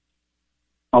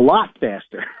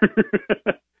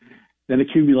than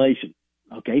accumulation,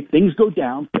 okay? Things go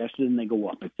down faster than they go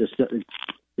up.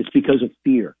 It's because of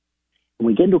fear. When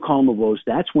we get into a column of O's,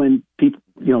 that's when people,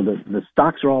 the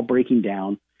stocks are all breaking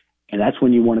down, and that's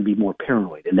when you want to be more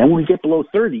paranoid. And then when we get below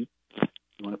 30, you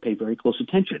want to pay very close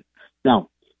attention. Now,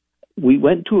 we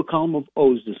went to a column of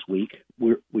O's this week.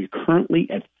 We're currently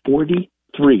at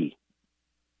 43.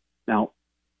 Now,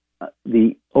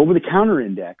 the over-the-counter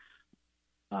index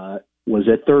was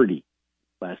at 30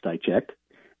 last I checked,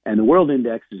 and the world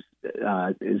index is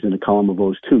in a column of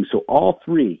O's too. So all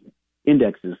three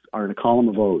indexes are in a column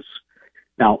of O's.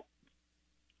 Now,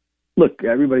 look,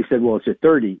 everybody said, well, it's at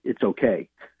 30, it's okay.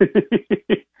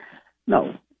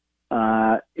 No.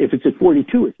 If it's at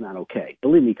 42, it's not okay.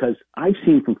 Believe me, because I've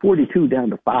seen from 42 down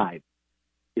to 5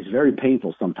 is very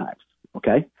painful sometimes.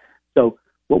 Okay, so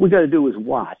what we got to do is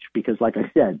watch, because, like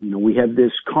I said, we have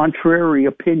this contrary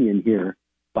opinion here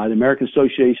by the American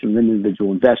Association of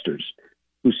Individual Investors,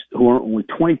 who are only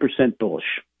 20% bullish.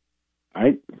 All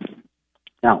right.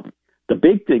 Now, the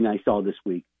big thing I saw this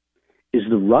week is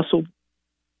the Russell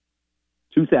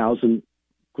 2000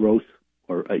 growth,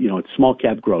 or small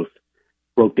cap growth,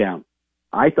 broke down.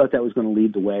 I thought that was going to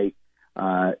lead the way.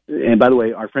 And by the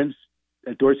way, our friends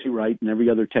at Dorsey Wright and every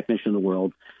other technician in the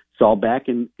world saw back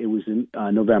in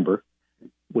November,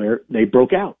 where they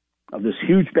broke out of this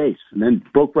huge base and then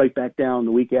broke right back down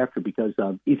the week after because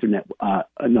of Ethernet.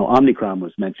 Omicron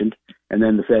was mentioned, and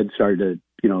then the Fed started,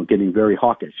 getting very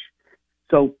hawkish.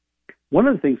 So one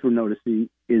of the things we're noticing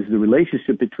is the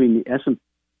relationship between the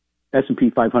S&P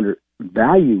 500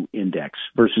 value index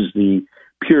versus the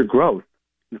pure growth.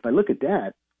 And if I look at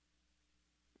that,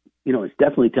 it's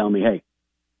definitely telling me, hey,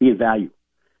 be in value.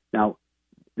 Now,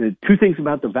 the two things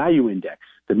about the value index,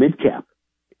 the mid cap,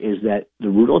 is that the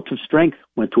relative strength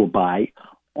went to a buy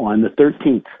on the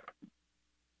 13th.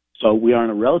 So we are on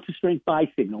a relative strength buy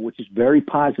signal, which is very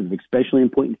positive, especially in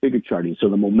point and figure charting. So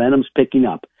the momentum's picking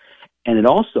up. And it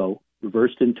also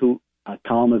reversed into a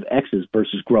column of X's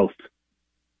versus growth.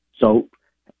 So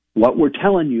what we're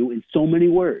telling you in so many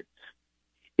words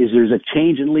is there's a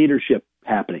change in leadership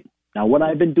happening. Now, what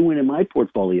I've been doing in my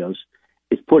portfolios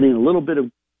is putting a little bit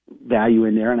of value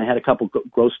in there, and I had a couple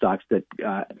growth stocks that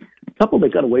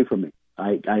got away from me.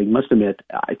 I must admit,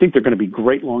 I think they're going to be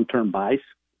great long-term buys,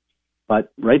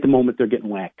 but right at the moment they're getting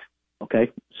whacked.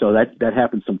 Okay, so that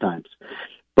happens sometimes.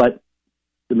 But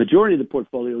the majority of the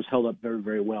portfolios held up very,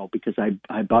 very well because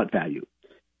I bought value.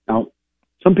 Now,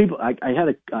 some people, I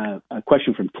had a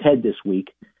question from Ted this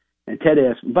week, and Ted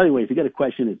asked, by the way, if you got a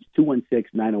question, it's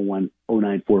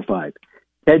 216-901-0945.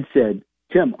 Ted said,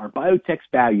 Tim, are biotechs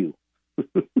value?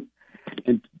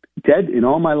 And Ted, in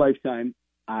all my lifetime,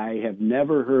 I have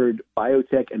never heard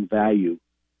biotech and value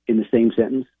in the same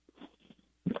sentence,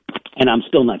 and I'm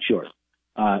still not sure.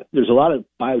 There's a lot of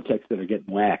biotechs that are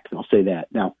getting whacked, and I'll say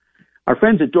that. Now, our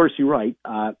friends at Dorsey Wright,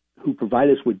 who provide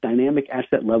us with dynamic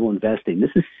asset level investing,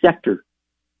 this is sector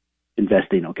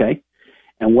investing, okay?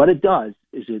 And what it does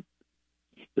is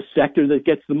the sector that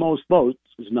gets the most votes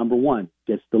is number one,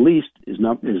 gets the least is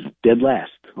dead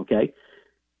last, okay?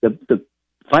 The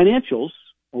financials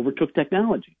overtook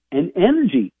technology, and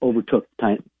energy overtook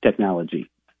technology.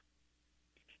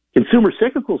 Consumer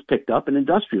cyclicals picked up, and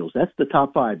industrials. That's the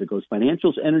top five. It goes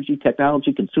financials, energy,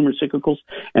 technology, consumer cyclicals,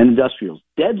 and industrials.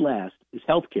 Dead last is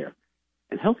healthcare,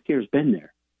 and healthcare has been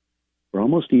there for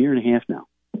almost a year and a half now.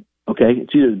 Okay,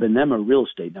 it's either been them or real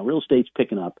estate. Now, real estate's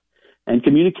picking up, and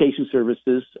communication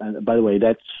services. By the way,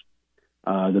 that's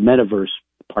the metaverse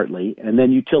partly, and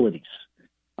then utilities.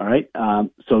 All right,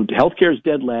 so healthcare is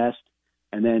dead last,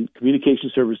 and then communication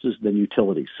services, then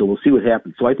utilities. So we'll see what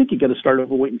happens. So I think you got to start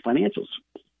overweighting financials.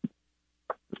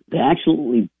 They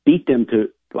absolutely beat them to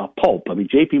a pulp. I mean,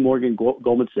 J.P. Morgan,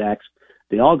 Goldman Sachs,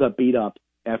 they all got beat up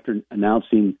after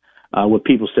announcing what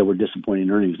people said were disappointing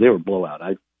earnings. They were blowout.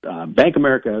 Bank of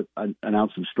America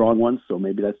announced some strong ones, so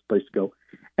maybe that's the place to go.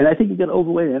 And I think you got to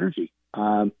overweight energy.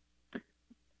 I'm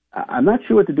not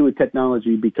sure what to do with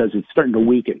technology because it's starting to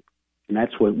weaken, and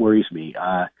that's what worries me.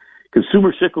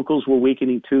 Consumer cyclicals were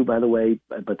weakening too, by the way,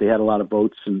 but they had a lot of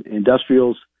votes. And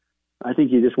industrials, I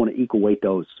think you just want to equal weight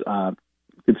those.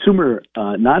 Consumer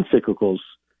non-cyclicals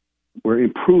were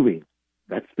improving.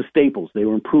 That's the staples. They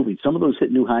were improving. Some of those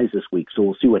hit new highs this week, so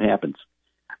we'll see what happens.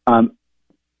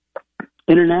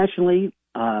 Internationally,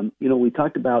 we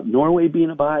talked about Norway being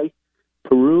a buy,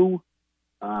 Peru,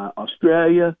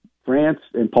 Australia, France,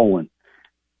 and Poland.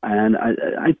 And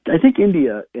I think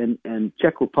India and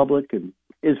Czech Republic and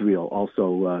Israel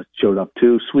also showed up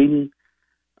too. Sweden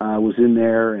was in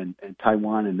there, and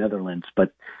Taiwan and Netherlands.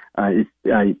 But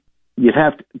you'd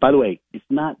have to, by the way, it's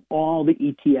not all the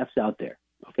ETFs out there.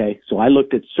 Okay, so I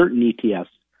looked at certain ETFs,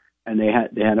 and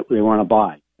they were on a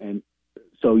buy, and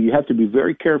so you have to be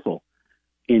very careful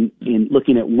in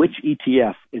looking at which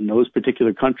ETF in those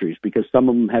particular countries because some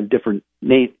of them have different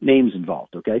names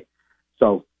involved. Okay,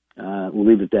 so we'll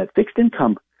leave it at that. Fixed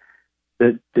income,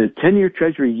 the 10-year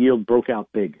Treasury yield broke out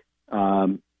big.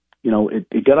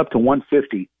 It got up to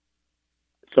 150.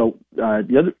 So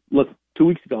 2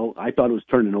 weeks ago I thought it was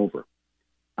turning over,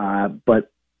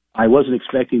 but I wasn't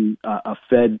expecting a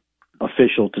Fed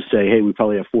official to say, hey, we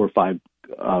probably have 4 or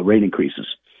 5 rate increases.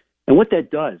 And what that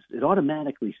does, it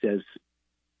automatically says,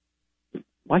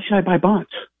 why should I buy bonds?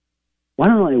 Why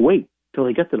don't I wait till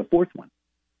they get to the fourth one?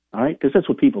 All right, because that's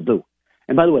what people do.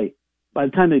 And by the way, by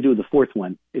the time they do the fourth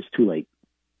one, it's too late.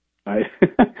 All right,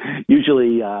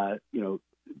 usually,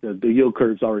 the yield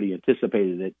curve's already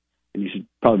anticipated it, and you should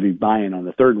probably be buying on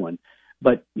the third one.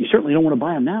 But you certainly don't want to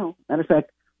buy them now. Matter of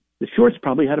fact, the shorts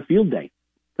probably had a field day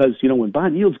because, when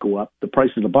bond yields go up, the price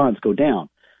of the bonds go down.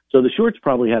 So the shorts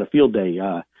probably had a field day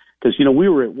because, we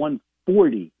were at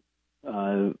 140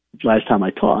 last time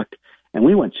I talked, and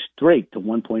we went straight to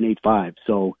 1.85.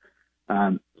 So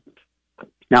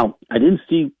now I didn't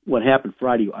see what happened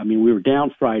Friday. I mean, we were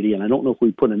down Friday, and I don't know if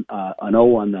we put an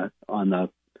O on the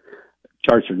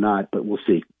charts or not, but we'll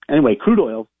see. Anyway, crude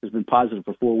oil has been positive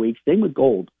for 4 weeks. Same with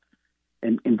gold.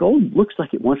 And gold looks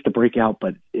like it wants to break out,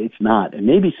 but it's not. And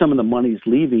maybe some of the money's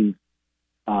leaving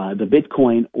the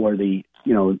Bitcoin or the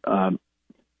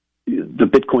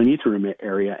Bitcoin Ethereum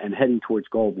area and heading towards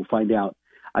gold. We'll find out.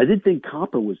 I did think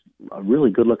copper was a really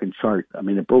good-looking chart. I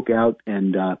mean, it broke out,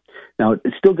 and now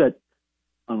it's still got,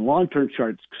 on long-term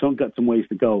charts, got some ways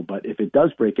to go. But if it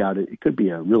does break out, it could be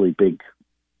a really big,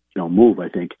 move, I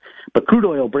think. But crude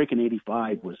oil breaking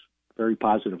 85 was very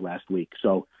positive last week,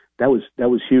 so that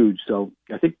was huge. So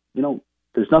I think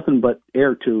there's nothing but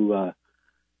air to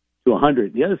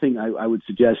 100. The other thing I would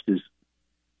suggest is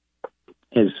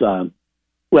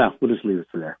well, we'll just leave it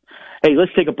for there. Hey,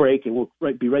 let's take a break, and we'll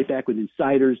be right back with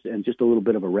Insiders and just a little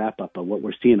bit of a wrap-up of what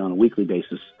we're seeing on a weekly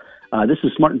basis. This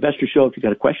is Smart Investor Show. If you've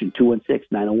got a question,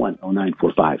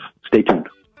 216-901-0945. Stay tuned.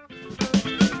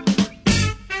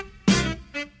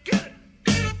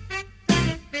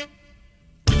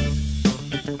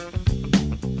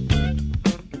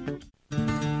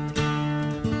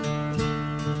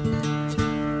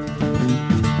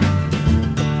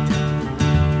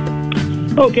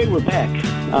 Okay, we're back.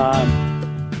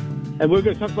 And we're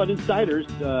going to talk about Insiders,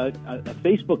 a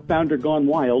Facebook founder gone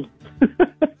wild.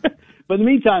 But in the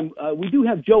meantime, we do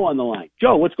have Joe on the line.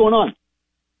 Joe, what's going on?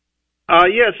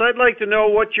 Yes, I'd like to know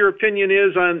what your opinion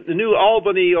is on the new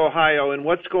Albany, Ohio, and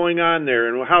what's going on there,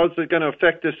 and how is it going to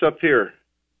affect us up here?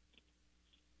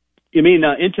 You mean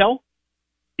Intel?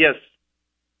 Yes.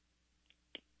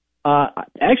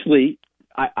 Actually,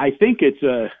 I think it's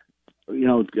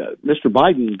Mr.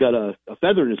 Biden got a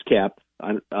feather in his cap,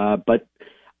 but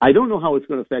I don't know how it's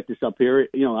going to affect us up here.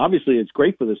 Obviously it's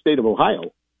great for the state of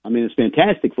Ohio. I mean, it's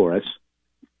fantastic for us.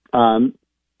 And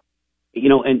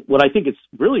what I think is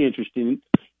really interesting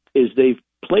is they've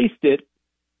placed it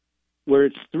where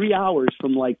it's 3 hours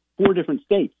from like 4 different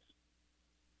states.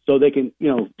 So they can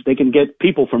get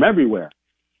people from everywhere.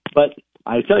 But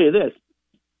I tell you this,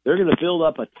 they're going to build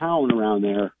up a town around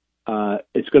there.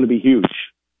 It's going to be huge.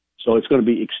 So it's going to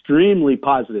be extremely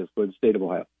positive for the state of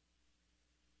Ohio.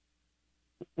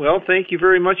 Well, thank you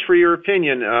very much for your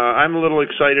opinion. I'm a little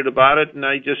excited about it, and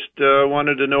I just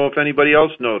wanted to know if anybody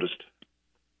else noticed.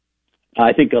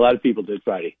 I think a lot of people did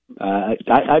Friday.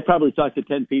 I probably talked to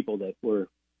 10 people that were,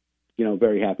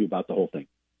 very happy about the whole thing.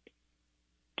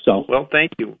 So, well,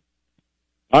 thank you.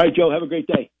 All right, Joe, have a great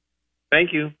day.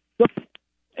 Thank you. So,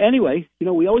 anyway,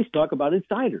 we always talk about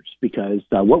insiders because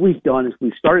what we've done is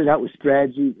we've started out with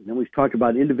strategy, and then we've talked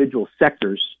about individual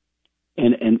sectors,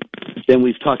 and then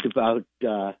we've talked about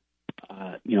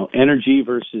energy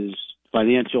versus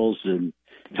financials and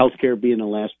healthcare being the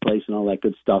last place and all that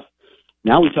good stuff.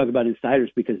 Now we talk about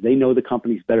insiders because they know the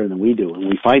companies better than we do, and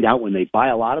we find out when they buy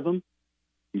a lot of them,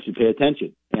 you should pay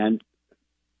attention. And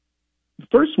the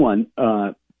first one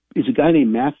is a guy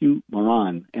named Matthew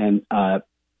Moran, and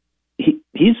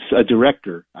he's a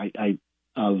director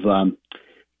of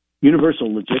Universal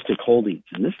Logistic Holdings,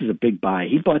 and this is a big buy.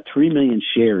 He bought 3 million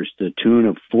shares to the tune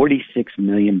of $46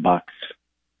 million.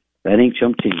 That ain't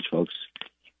chump change, folks.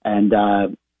 And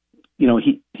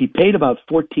he paid about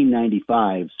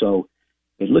 $14.95, so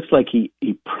it looks like he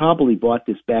probably bought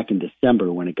this back in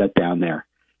December when it got down there.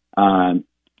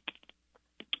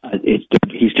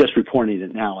 He's just reporting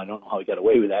it now. I don't know how he got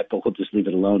away with that, but we'll just leave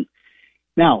it alone.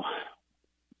 Now,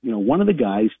 one of the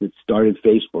guys that started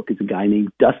Facebook is a guy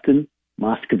named Dustin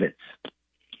Moskovitz.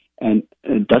 And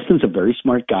Dustin's a very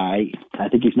smart guy. I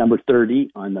think he's number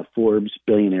 30 on the Forbes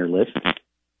billionaire list.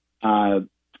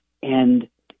 And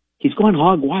he's gone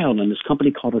hog wild on this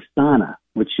company called Asana,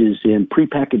 which is in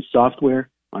prepackaged software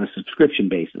on a subscription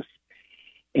basis.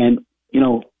 And,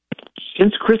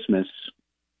 since Christmas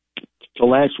to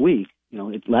last week,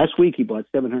 last week he bought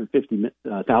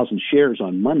 750,000 shares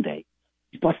on Monday.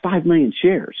 He bought 5 million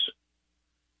shares.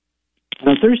 And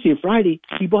on Thursday and Friday,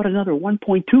 he bought another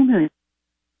 1.2 million.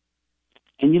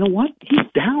 And you know what? He's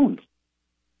down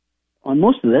on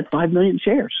most of that 5 million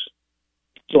shares.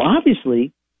 So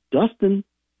obviously, Dustin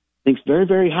thinks very,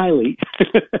 very highly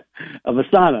of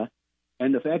Asana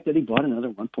and the fact that he bought another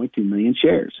 1.2 million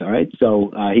shares. All right.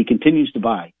 So he continues to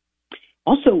buy.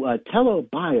 Also, Tello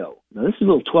Bio. Now, this is a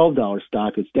little $12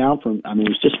 stock. It's down from, it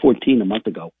was just 14 a month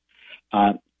ago.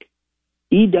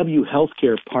 EW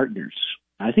Healthcare Partners.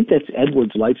 I think that's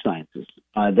Edwards Life Sciences.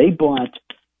 They bought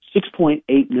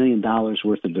 $6.8 million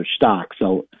worth of their stock.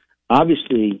 So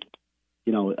obviously,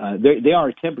 they are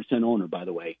a 10% owner, by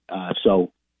the way.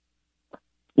 So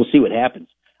we'll see what happens.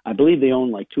 I believe they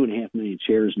own like 2.5 million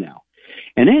shares now.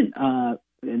 And then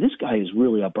and this guy is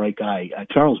really a bright guy,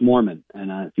 Charles Moorman.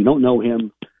 And if you don't know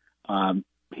him,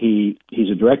 he's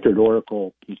a director at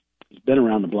Oracle. He's been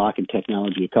around the block in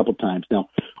technology a couple times. Now,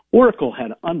 Oracle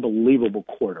had an unbelievable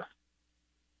quarter.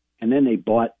 And then they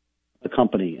bought a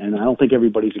company. And I don't think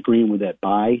everybody's agreeing with that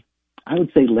buy. I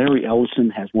would say Larry Ellison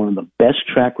has one of the best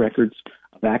track records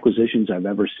of acquisitions I've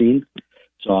ever seen.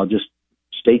 So I'll just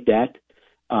state that.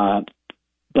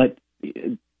 But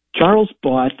Charles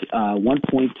bought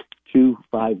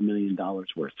 $1.25 million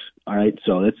worth. All right,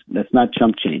 so that's not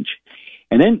chump change.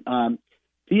 And then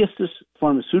Theasys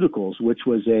Pharmaceuticals, which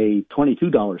was a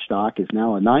 $22 stock, is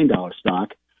now a $9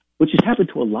 stock, which has happened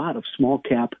to a lot of small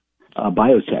cap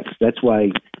biotechs. That's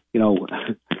why,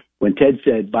 when Ted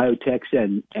said biotechs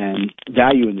and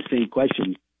value in the same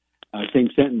question, same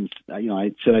sentence,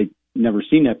 I said I'd never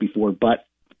seen that before, but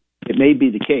it may be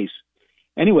the case.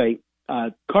 Anyway,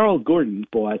 Carl Gordon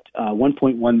bought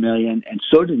 $1.1 million, and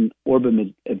so did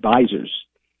Orbit Advisors.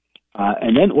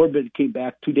 And then Orbit came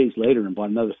back 2 days later and bought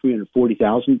another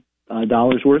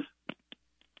 $340,000 worth.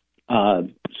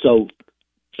 So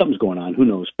something's going on. Who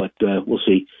knows? But we'll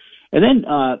see. And then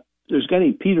there's a guy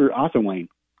named Peter Otherwine,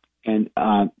 and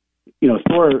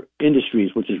Thor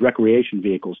Industries, which is recreation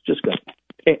vehicles, just got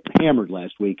hammered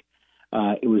last week.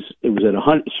 It was at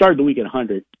 100. Started the week at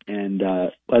 100 and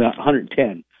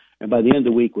 110, and by the end of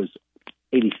the week was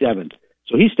 87.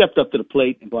 So he stepped up to the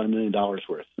plate and bought $1 million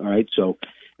worth. All right. So,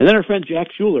 and then our friend Jack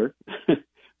Schuler,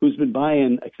 who's been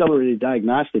buying Accelerated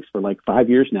Diagnostics for like 5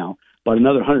 years now, bought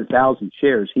another 100,000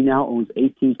 shares. He now owns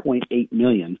 18.8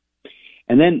 million.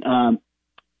 And then,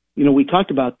 we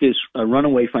talked about this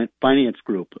runaway finance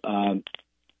group, and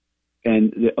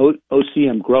the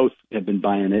OCM Growth have been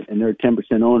buying it, and they're a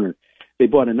 10% owner. They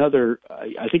bought another,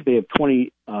 I think they have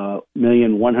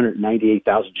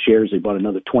 20,198,000 shares. They bought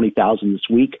another 20,000 this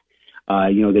week.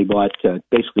 They bought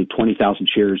basically 20,000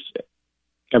 shares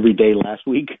every day last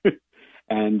week.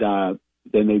 And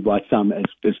then they bought some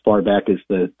as far back as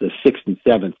the 6th and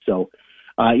 7th. So,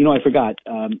 I forgot.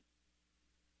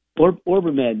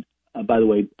 Orbimed, by the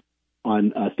way,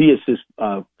 on Theasys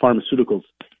Pharmaceuticals,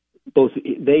 both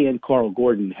they and Carl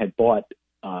Gordon had bought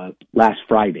last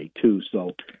Friday, too.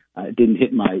 So it didn't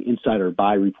hit my insider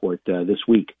buy report this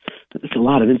week. There's a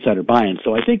lot of insider buying.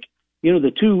 So I think,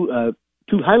 the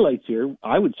two highlights here,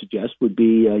 I would suggest, would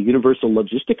be Universal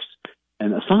Logistics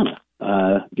and Asana.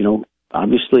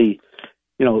 Obviously,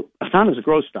 Asana's a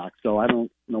growth stock, so I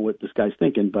don't know what this guy's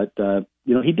thinking, but,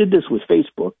 he did this with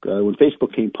Facebook. When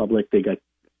Facebook came public, they got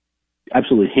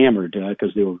absolutely hammered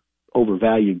because they were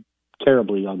overvalued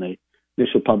terribly on the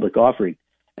initial public offering.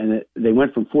 And they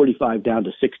went from 45 down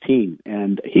to 16,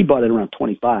 and he bought it around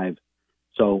 25.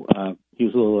 So he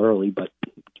was a little early, but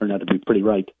turned out to be pretty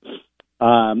right.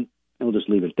 And we'll just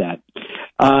leave it at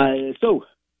that. So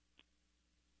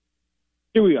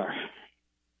here we are.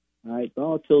 All right,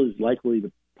 volatility is likely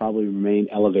to probably remain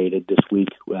elevated this week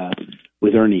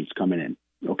with earnings coming in.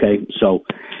 Okay, so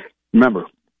remember,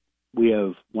 we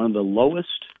have one of the lowest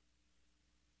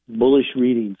bullish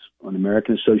readings on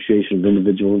American Association of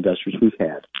Individual Investors we've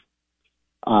had.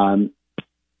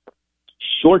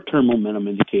 Short-term momentum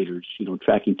indicators,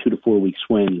 tracking 2 to 4 week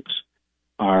swings,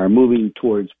 are moving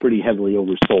towards pretty heavily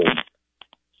oversold,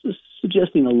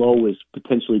 suggesting a low is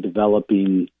potentially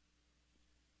developing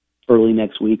early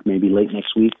next week, maybe late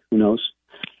next week. Who knows?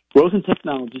 Growth and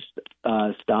technology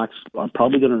stocks are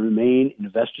probably going to remain in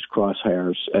investors'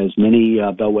 crosshairs as many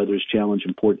bellwethers challenge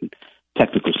important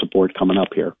technical support coming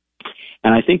up here.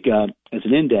 And I think as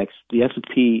an index, the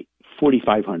S&P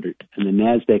 4,500 and the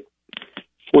NASDAQ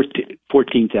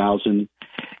 14,000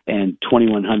 and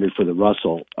 2,100 for the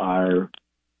Russell are,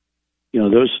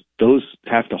 those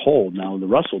have to hold. Now, the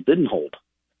Russell didn't hold.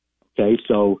 Okay,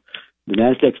 so the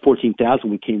NASDAQ 14,000,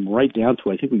 we came right down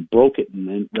to, I think we broke it and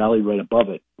then rallied right above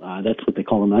it. That's what they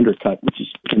call an undercut, which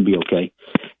can be okay.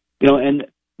 And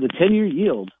the 10-year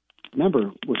yield,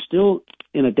 remember, we're still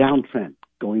in a downtrend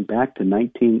going back to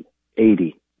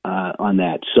 1980 on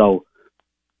that. So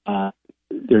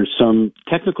there's some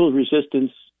technical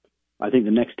resistance. I think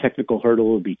the next technical hurdle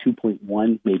will be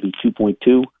 2.1, maybe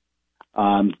 2.2.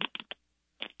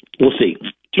 We'll see.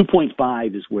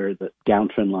 2.5 is where the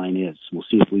downtrend line is. We'll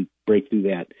see if we break through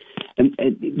that. And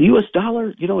the U.S.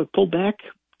 dollar, it pulled back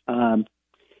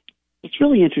what's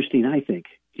really interesting, I think,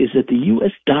 is that the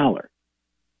U.S. dollar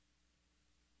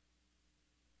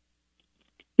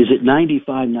is at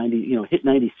 95, 90, hit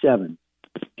 97,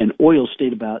 and oil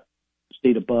stayed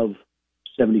above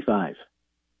 75.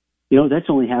 That's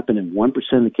only happened in 1%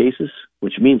 of the cases,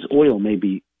 which means oil may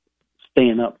be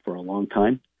staying up for a long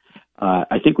time.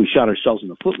 I think we shot ourselves in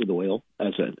the foot with oil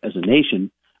as a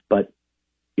nation, but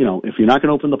if you're not going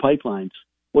to open the pipelines,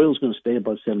 oil is going to stay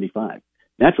above 75.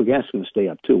 Natural gas is going to stay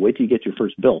up too. Wait till you get your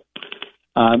first bill.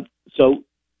 So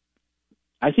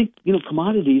I think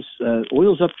commodities,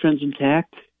 oil's uptrend's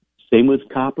intact. Same with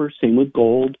copper. Same with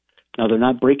gold. Now they're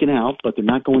not breaking out, but they're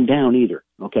not going down either.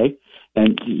 Okay,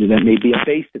 and that may be a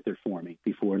base that they're forming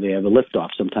before they have a liftoff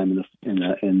sometime in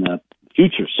the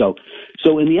future. So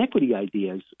in the equity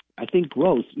ideas, I think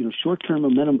growth, short-term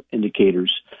momentum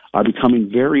indicators are becoming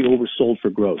very oversold for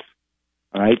growth.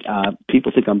 All right.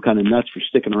 People think I'm kind of nuts for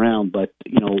sticking around, but,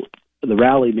 the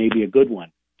rally may be a good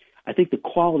one. I think the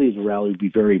quality of the rally would be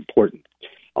very important.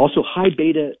 Also, high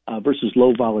beta versus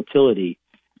low volatility.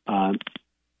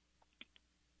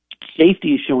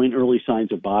 Safety is showing early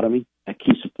signs of bottoming at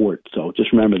key support. So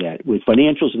just remember that. With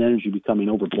financials and energy becoming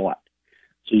overbought.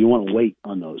 So you want to wait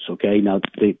on those, okay? Now,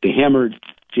 they hammered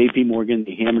J.P. Morgan.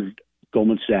 They hammered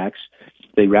Goldman Sachs.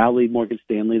 They rallied Morgan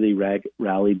Stanley. They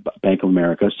rallied Bank of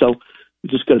America. So we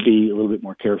just got to be a little bit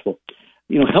more careful.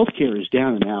 Healthcare is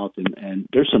down and out, and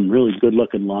there's some really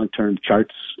good-looking long-term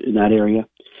charts in that area.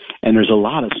 And there's a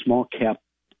lot of small-cap.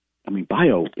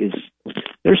 Bio is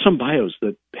 – there's some bios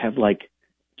that have like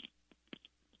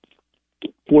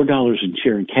 $4 in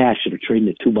share in cash that are trading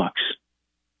at $2.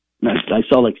 I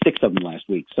saw like 6 of them last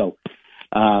week. So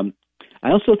I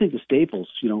also think the staples,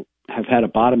 have had a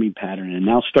bottoming pattern and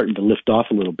now starting to lift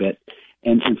off a little bit.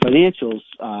 And financials,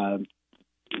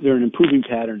 they're in improving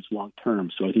patterns long term.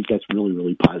 So I think that's really,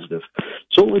 really positive.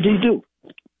 So what do you do?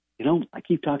 I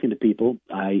keep talking to people.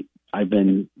 I've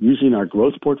been using our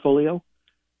growth portfolio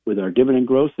with our dividend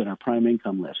growth and our prime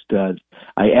income list.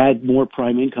 I add more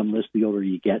prime income list the older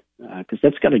you get because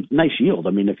that's got a nice yield.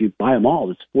 If you buy them all,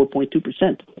 it's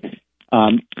 4.2%.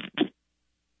 And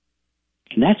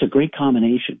that's a great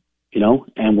combination,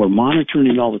 and we're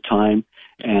monitoring it all the time.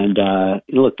 And,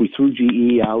 look, we threw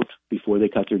GE out before they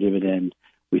cut their dividend.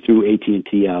 We threw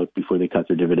AT&T out before they cut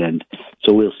their dividend.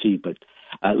 So we'll see. But,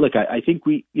 look, I think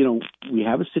we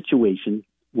have a situation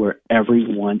where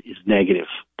everyone is negative.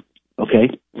 Okay,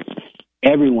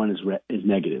 everyone is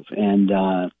negative, and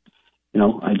I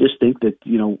just think that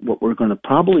what we're going to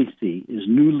probably see is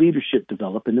new leadership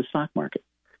develop in the stock market.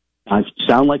 I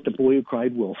sound like the boy who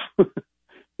cried wolf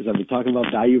because I've been talking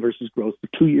about value versus growth for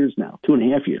 2 years now,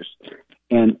 2.5 years,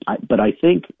 but I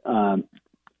think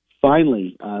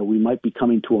finally we might be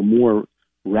coming to a more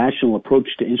rational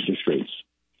approach to interest rates,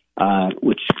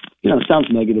 which sounds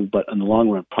negative, but in the long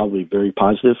run probably very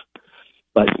positive.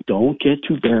 But don't get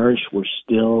too bearish. We're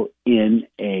still in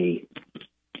a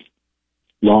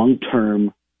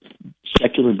long-term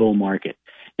secular bull market.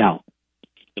 Now,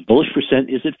 the bullish percent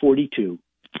is at 42.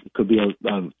 It could be a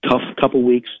tough couple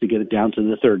weeks to get it down to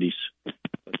the 30s.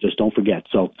 But just don't forget.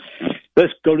 So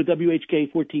let's go to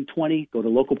WHK 1420. Go to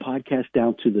local podcast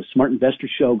down to the Smart Investor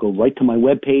Show. Go right to my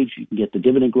webpage. You can get the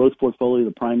dividend growth portfolio,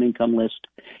 the prime income list,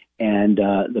 and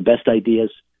the best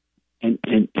ideas. And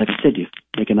like I said, you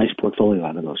make a nice portfolio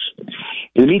out of those.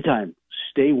 In the meantime,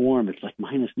 stay warm. It's like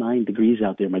 -9 degrees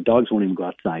out there. My dogs won't even go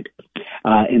outside.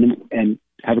 And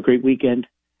have a great weekend.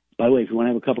 By the way, if you want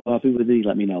to have a cup of coffee with me,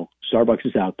 let me know. Starbucks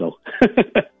is out, though.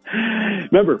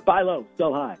 Remember, buy low,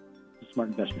 sell high. It's the Smart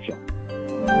Investor Show.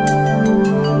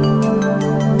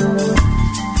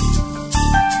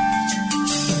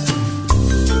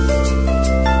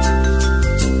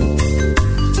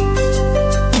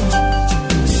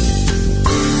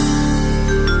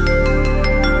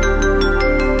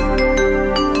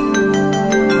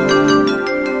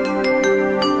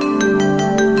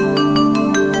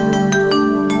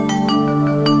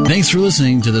 Thanks for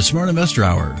listening to the Smart Investor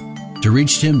Hour. To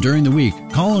reach Tim during the week,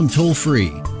 call him toll-free,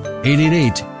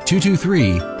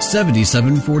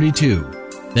 888-223-7742.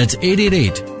 That's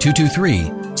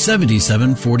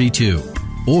 888-223-7742.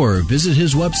 Or visit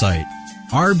his website,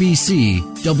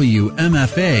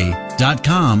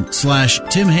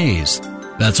 rbcwmfa.com/Tim Hayes.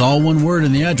 That's all one word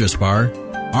in the address bar,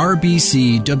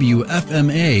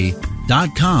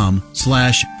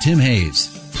 rbcwfma.com/Tim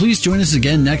Hayes. Please join us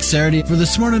again next Saturday for the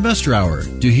Smart Investor Hour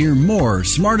to hear more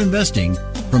smart investing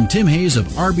from Tim Hayes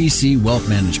of RBC Wealth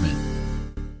Management.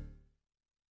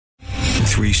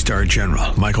 3-star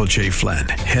general Michael J. Flynn,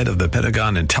 head of the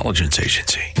Pentagon Intelligence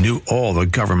Agency, knew all the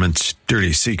government's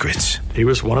dirty secrets. He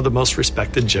was one of the most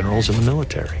respected generals in the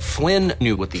military. Flynn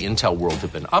knew what the intel world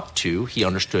had been up to. He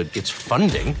understood its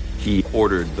funding. He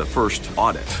ordered the first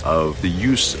audit of the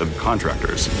use of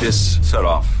contractors. This set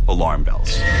off alarm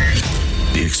bells.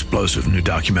 The explosive new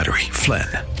documentary, Flynn,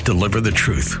 Deliver the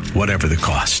Truth, Whatever the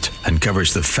Cost,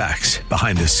 uncovers the facts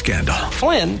behind this scandal.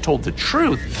 Flynn told the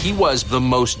truth. He was the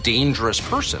most dangerous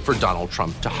person for Donald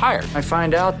Trump to hire. I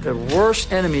find out the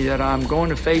worst enemy that I'm going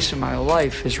to face in my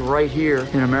life is right here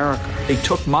in America. They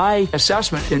took my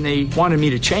assessment and they wanted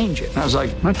me to change it. And I was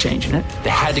like, I'm not changing it. They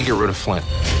had to get rid of Flynn.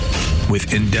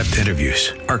 With in-depth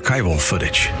interviews, archival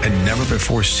footage, and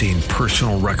never-before-seen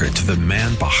personal records of the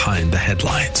man behind the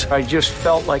headlines. I just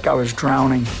felt like I was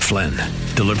drowning. Flynn,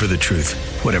 Deliver the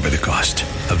Truth, Whatever the Cost.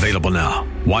 Available now.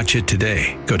 Watch it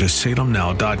today. Go to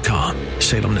salemnow.com.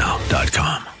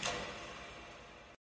 salemnow.com.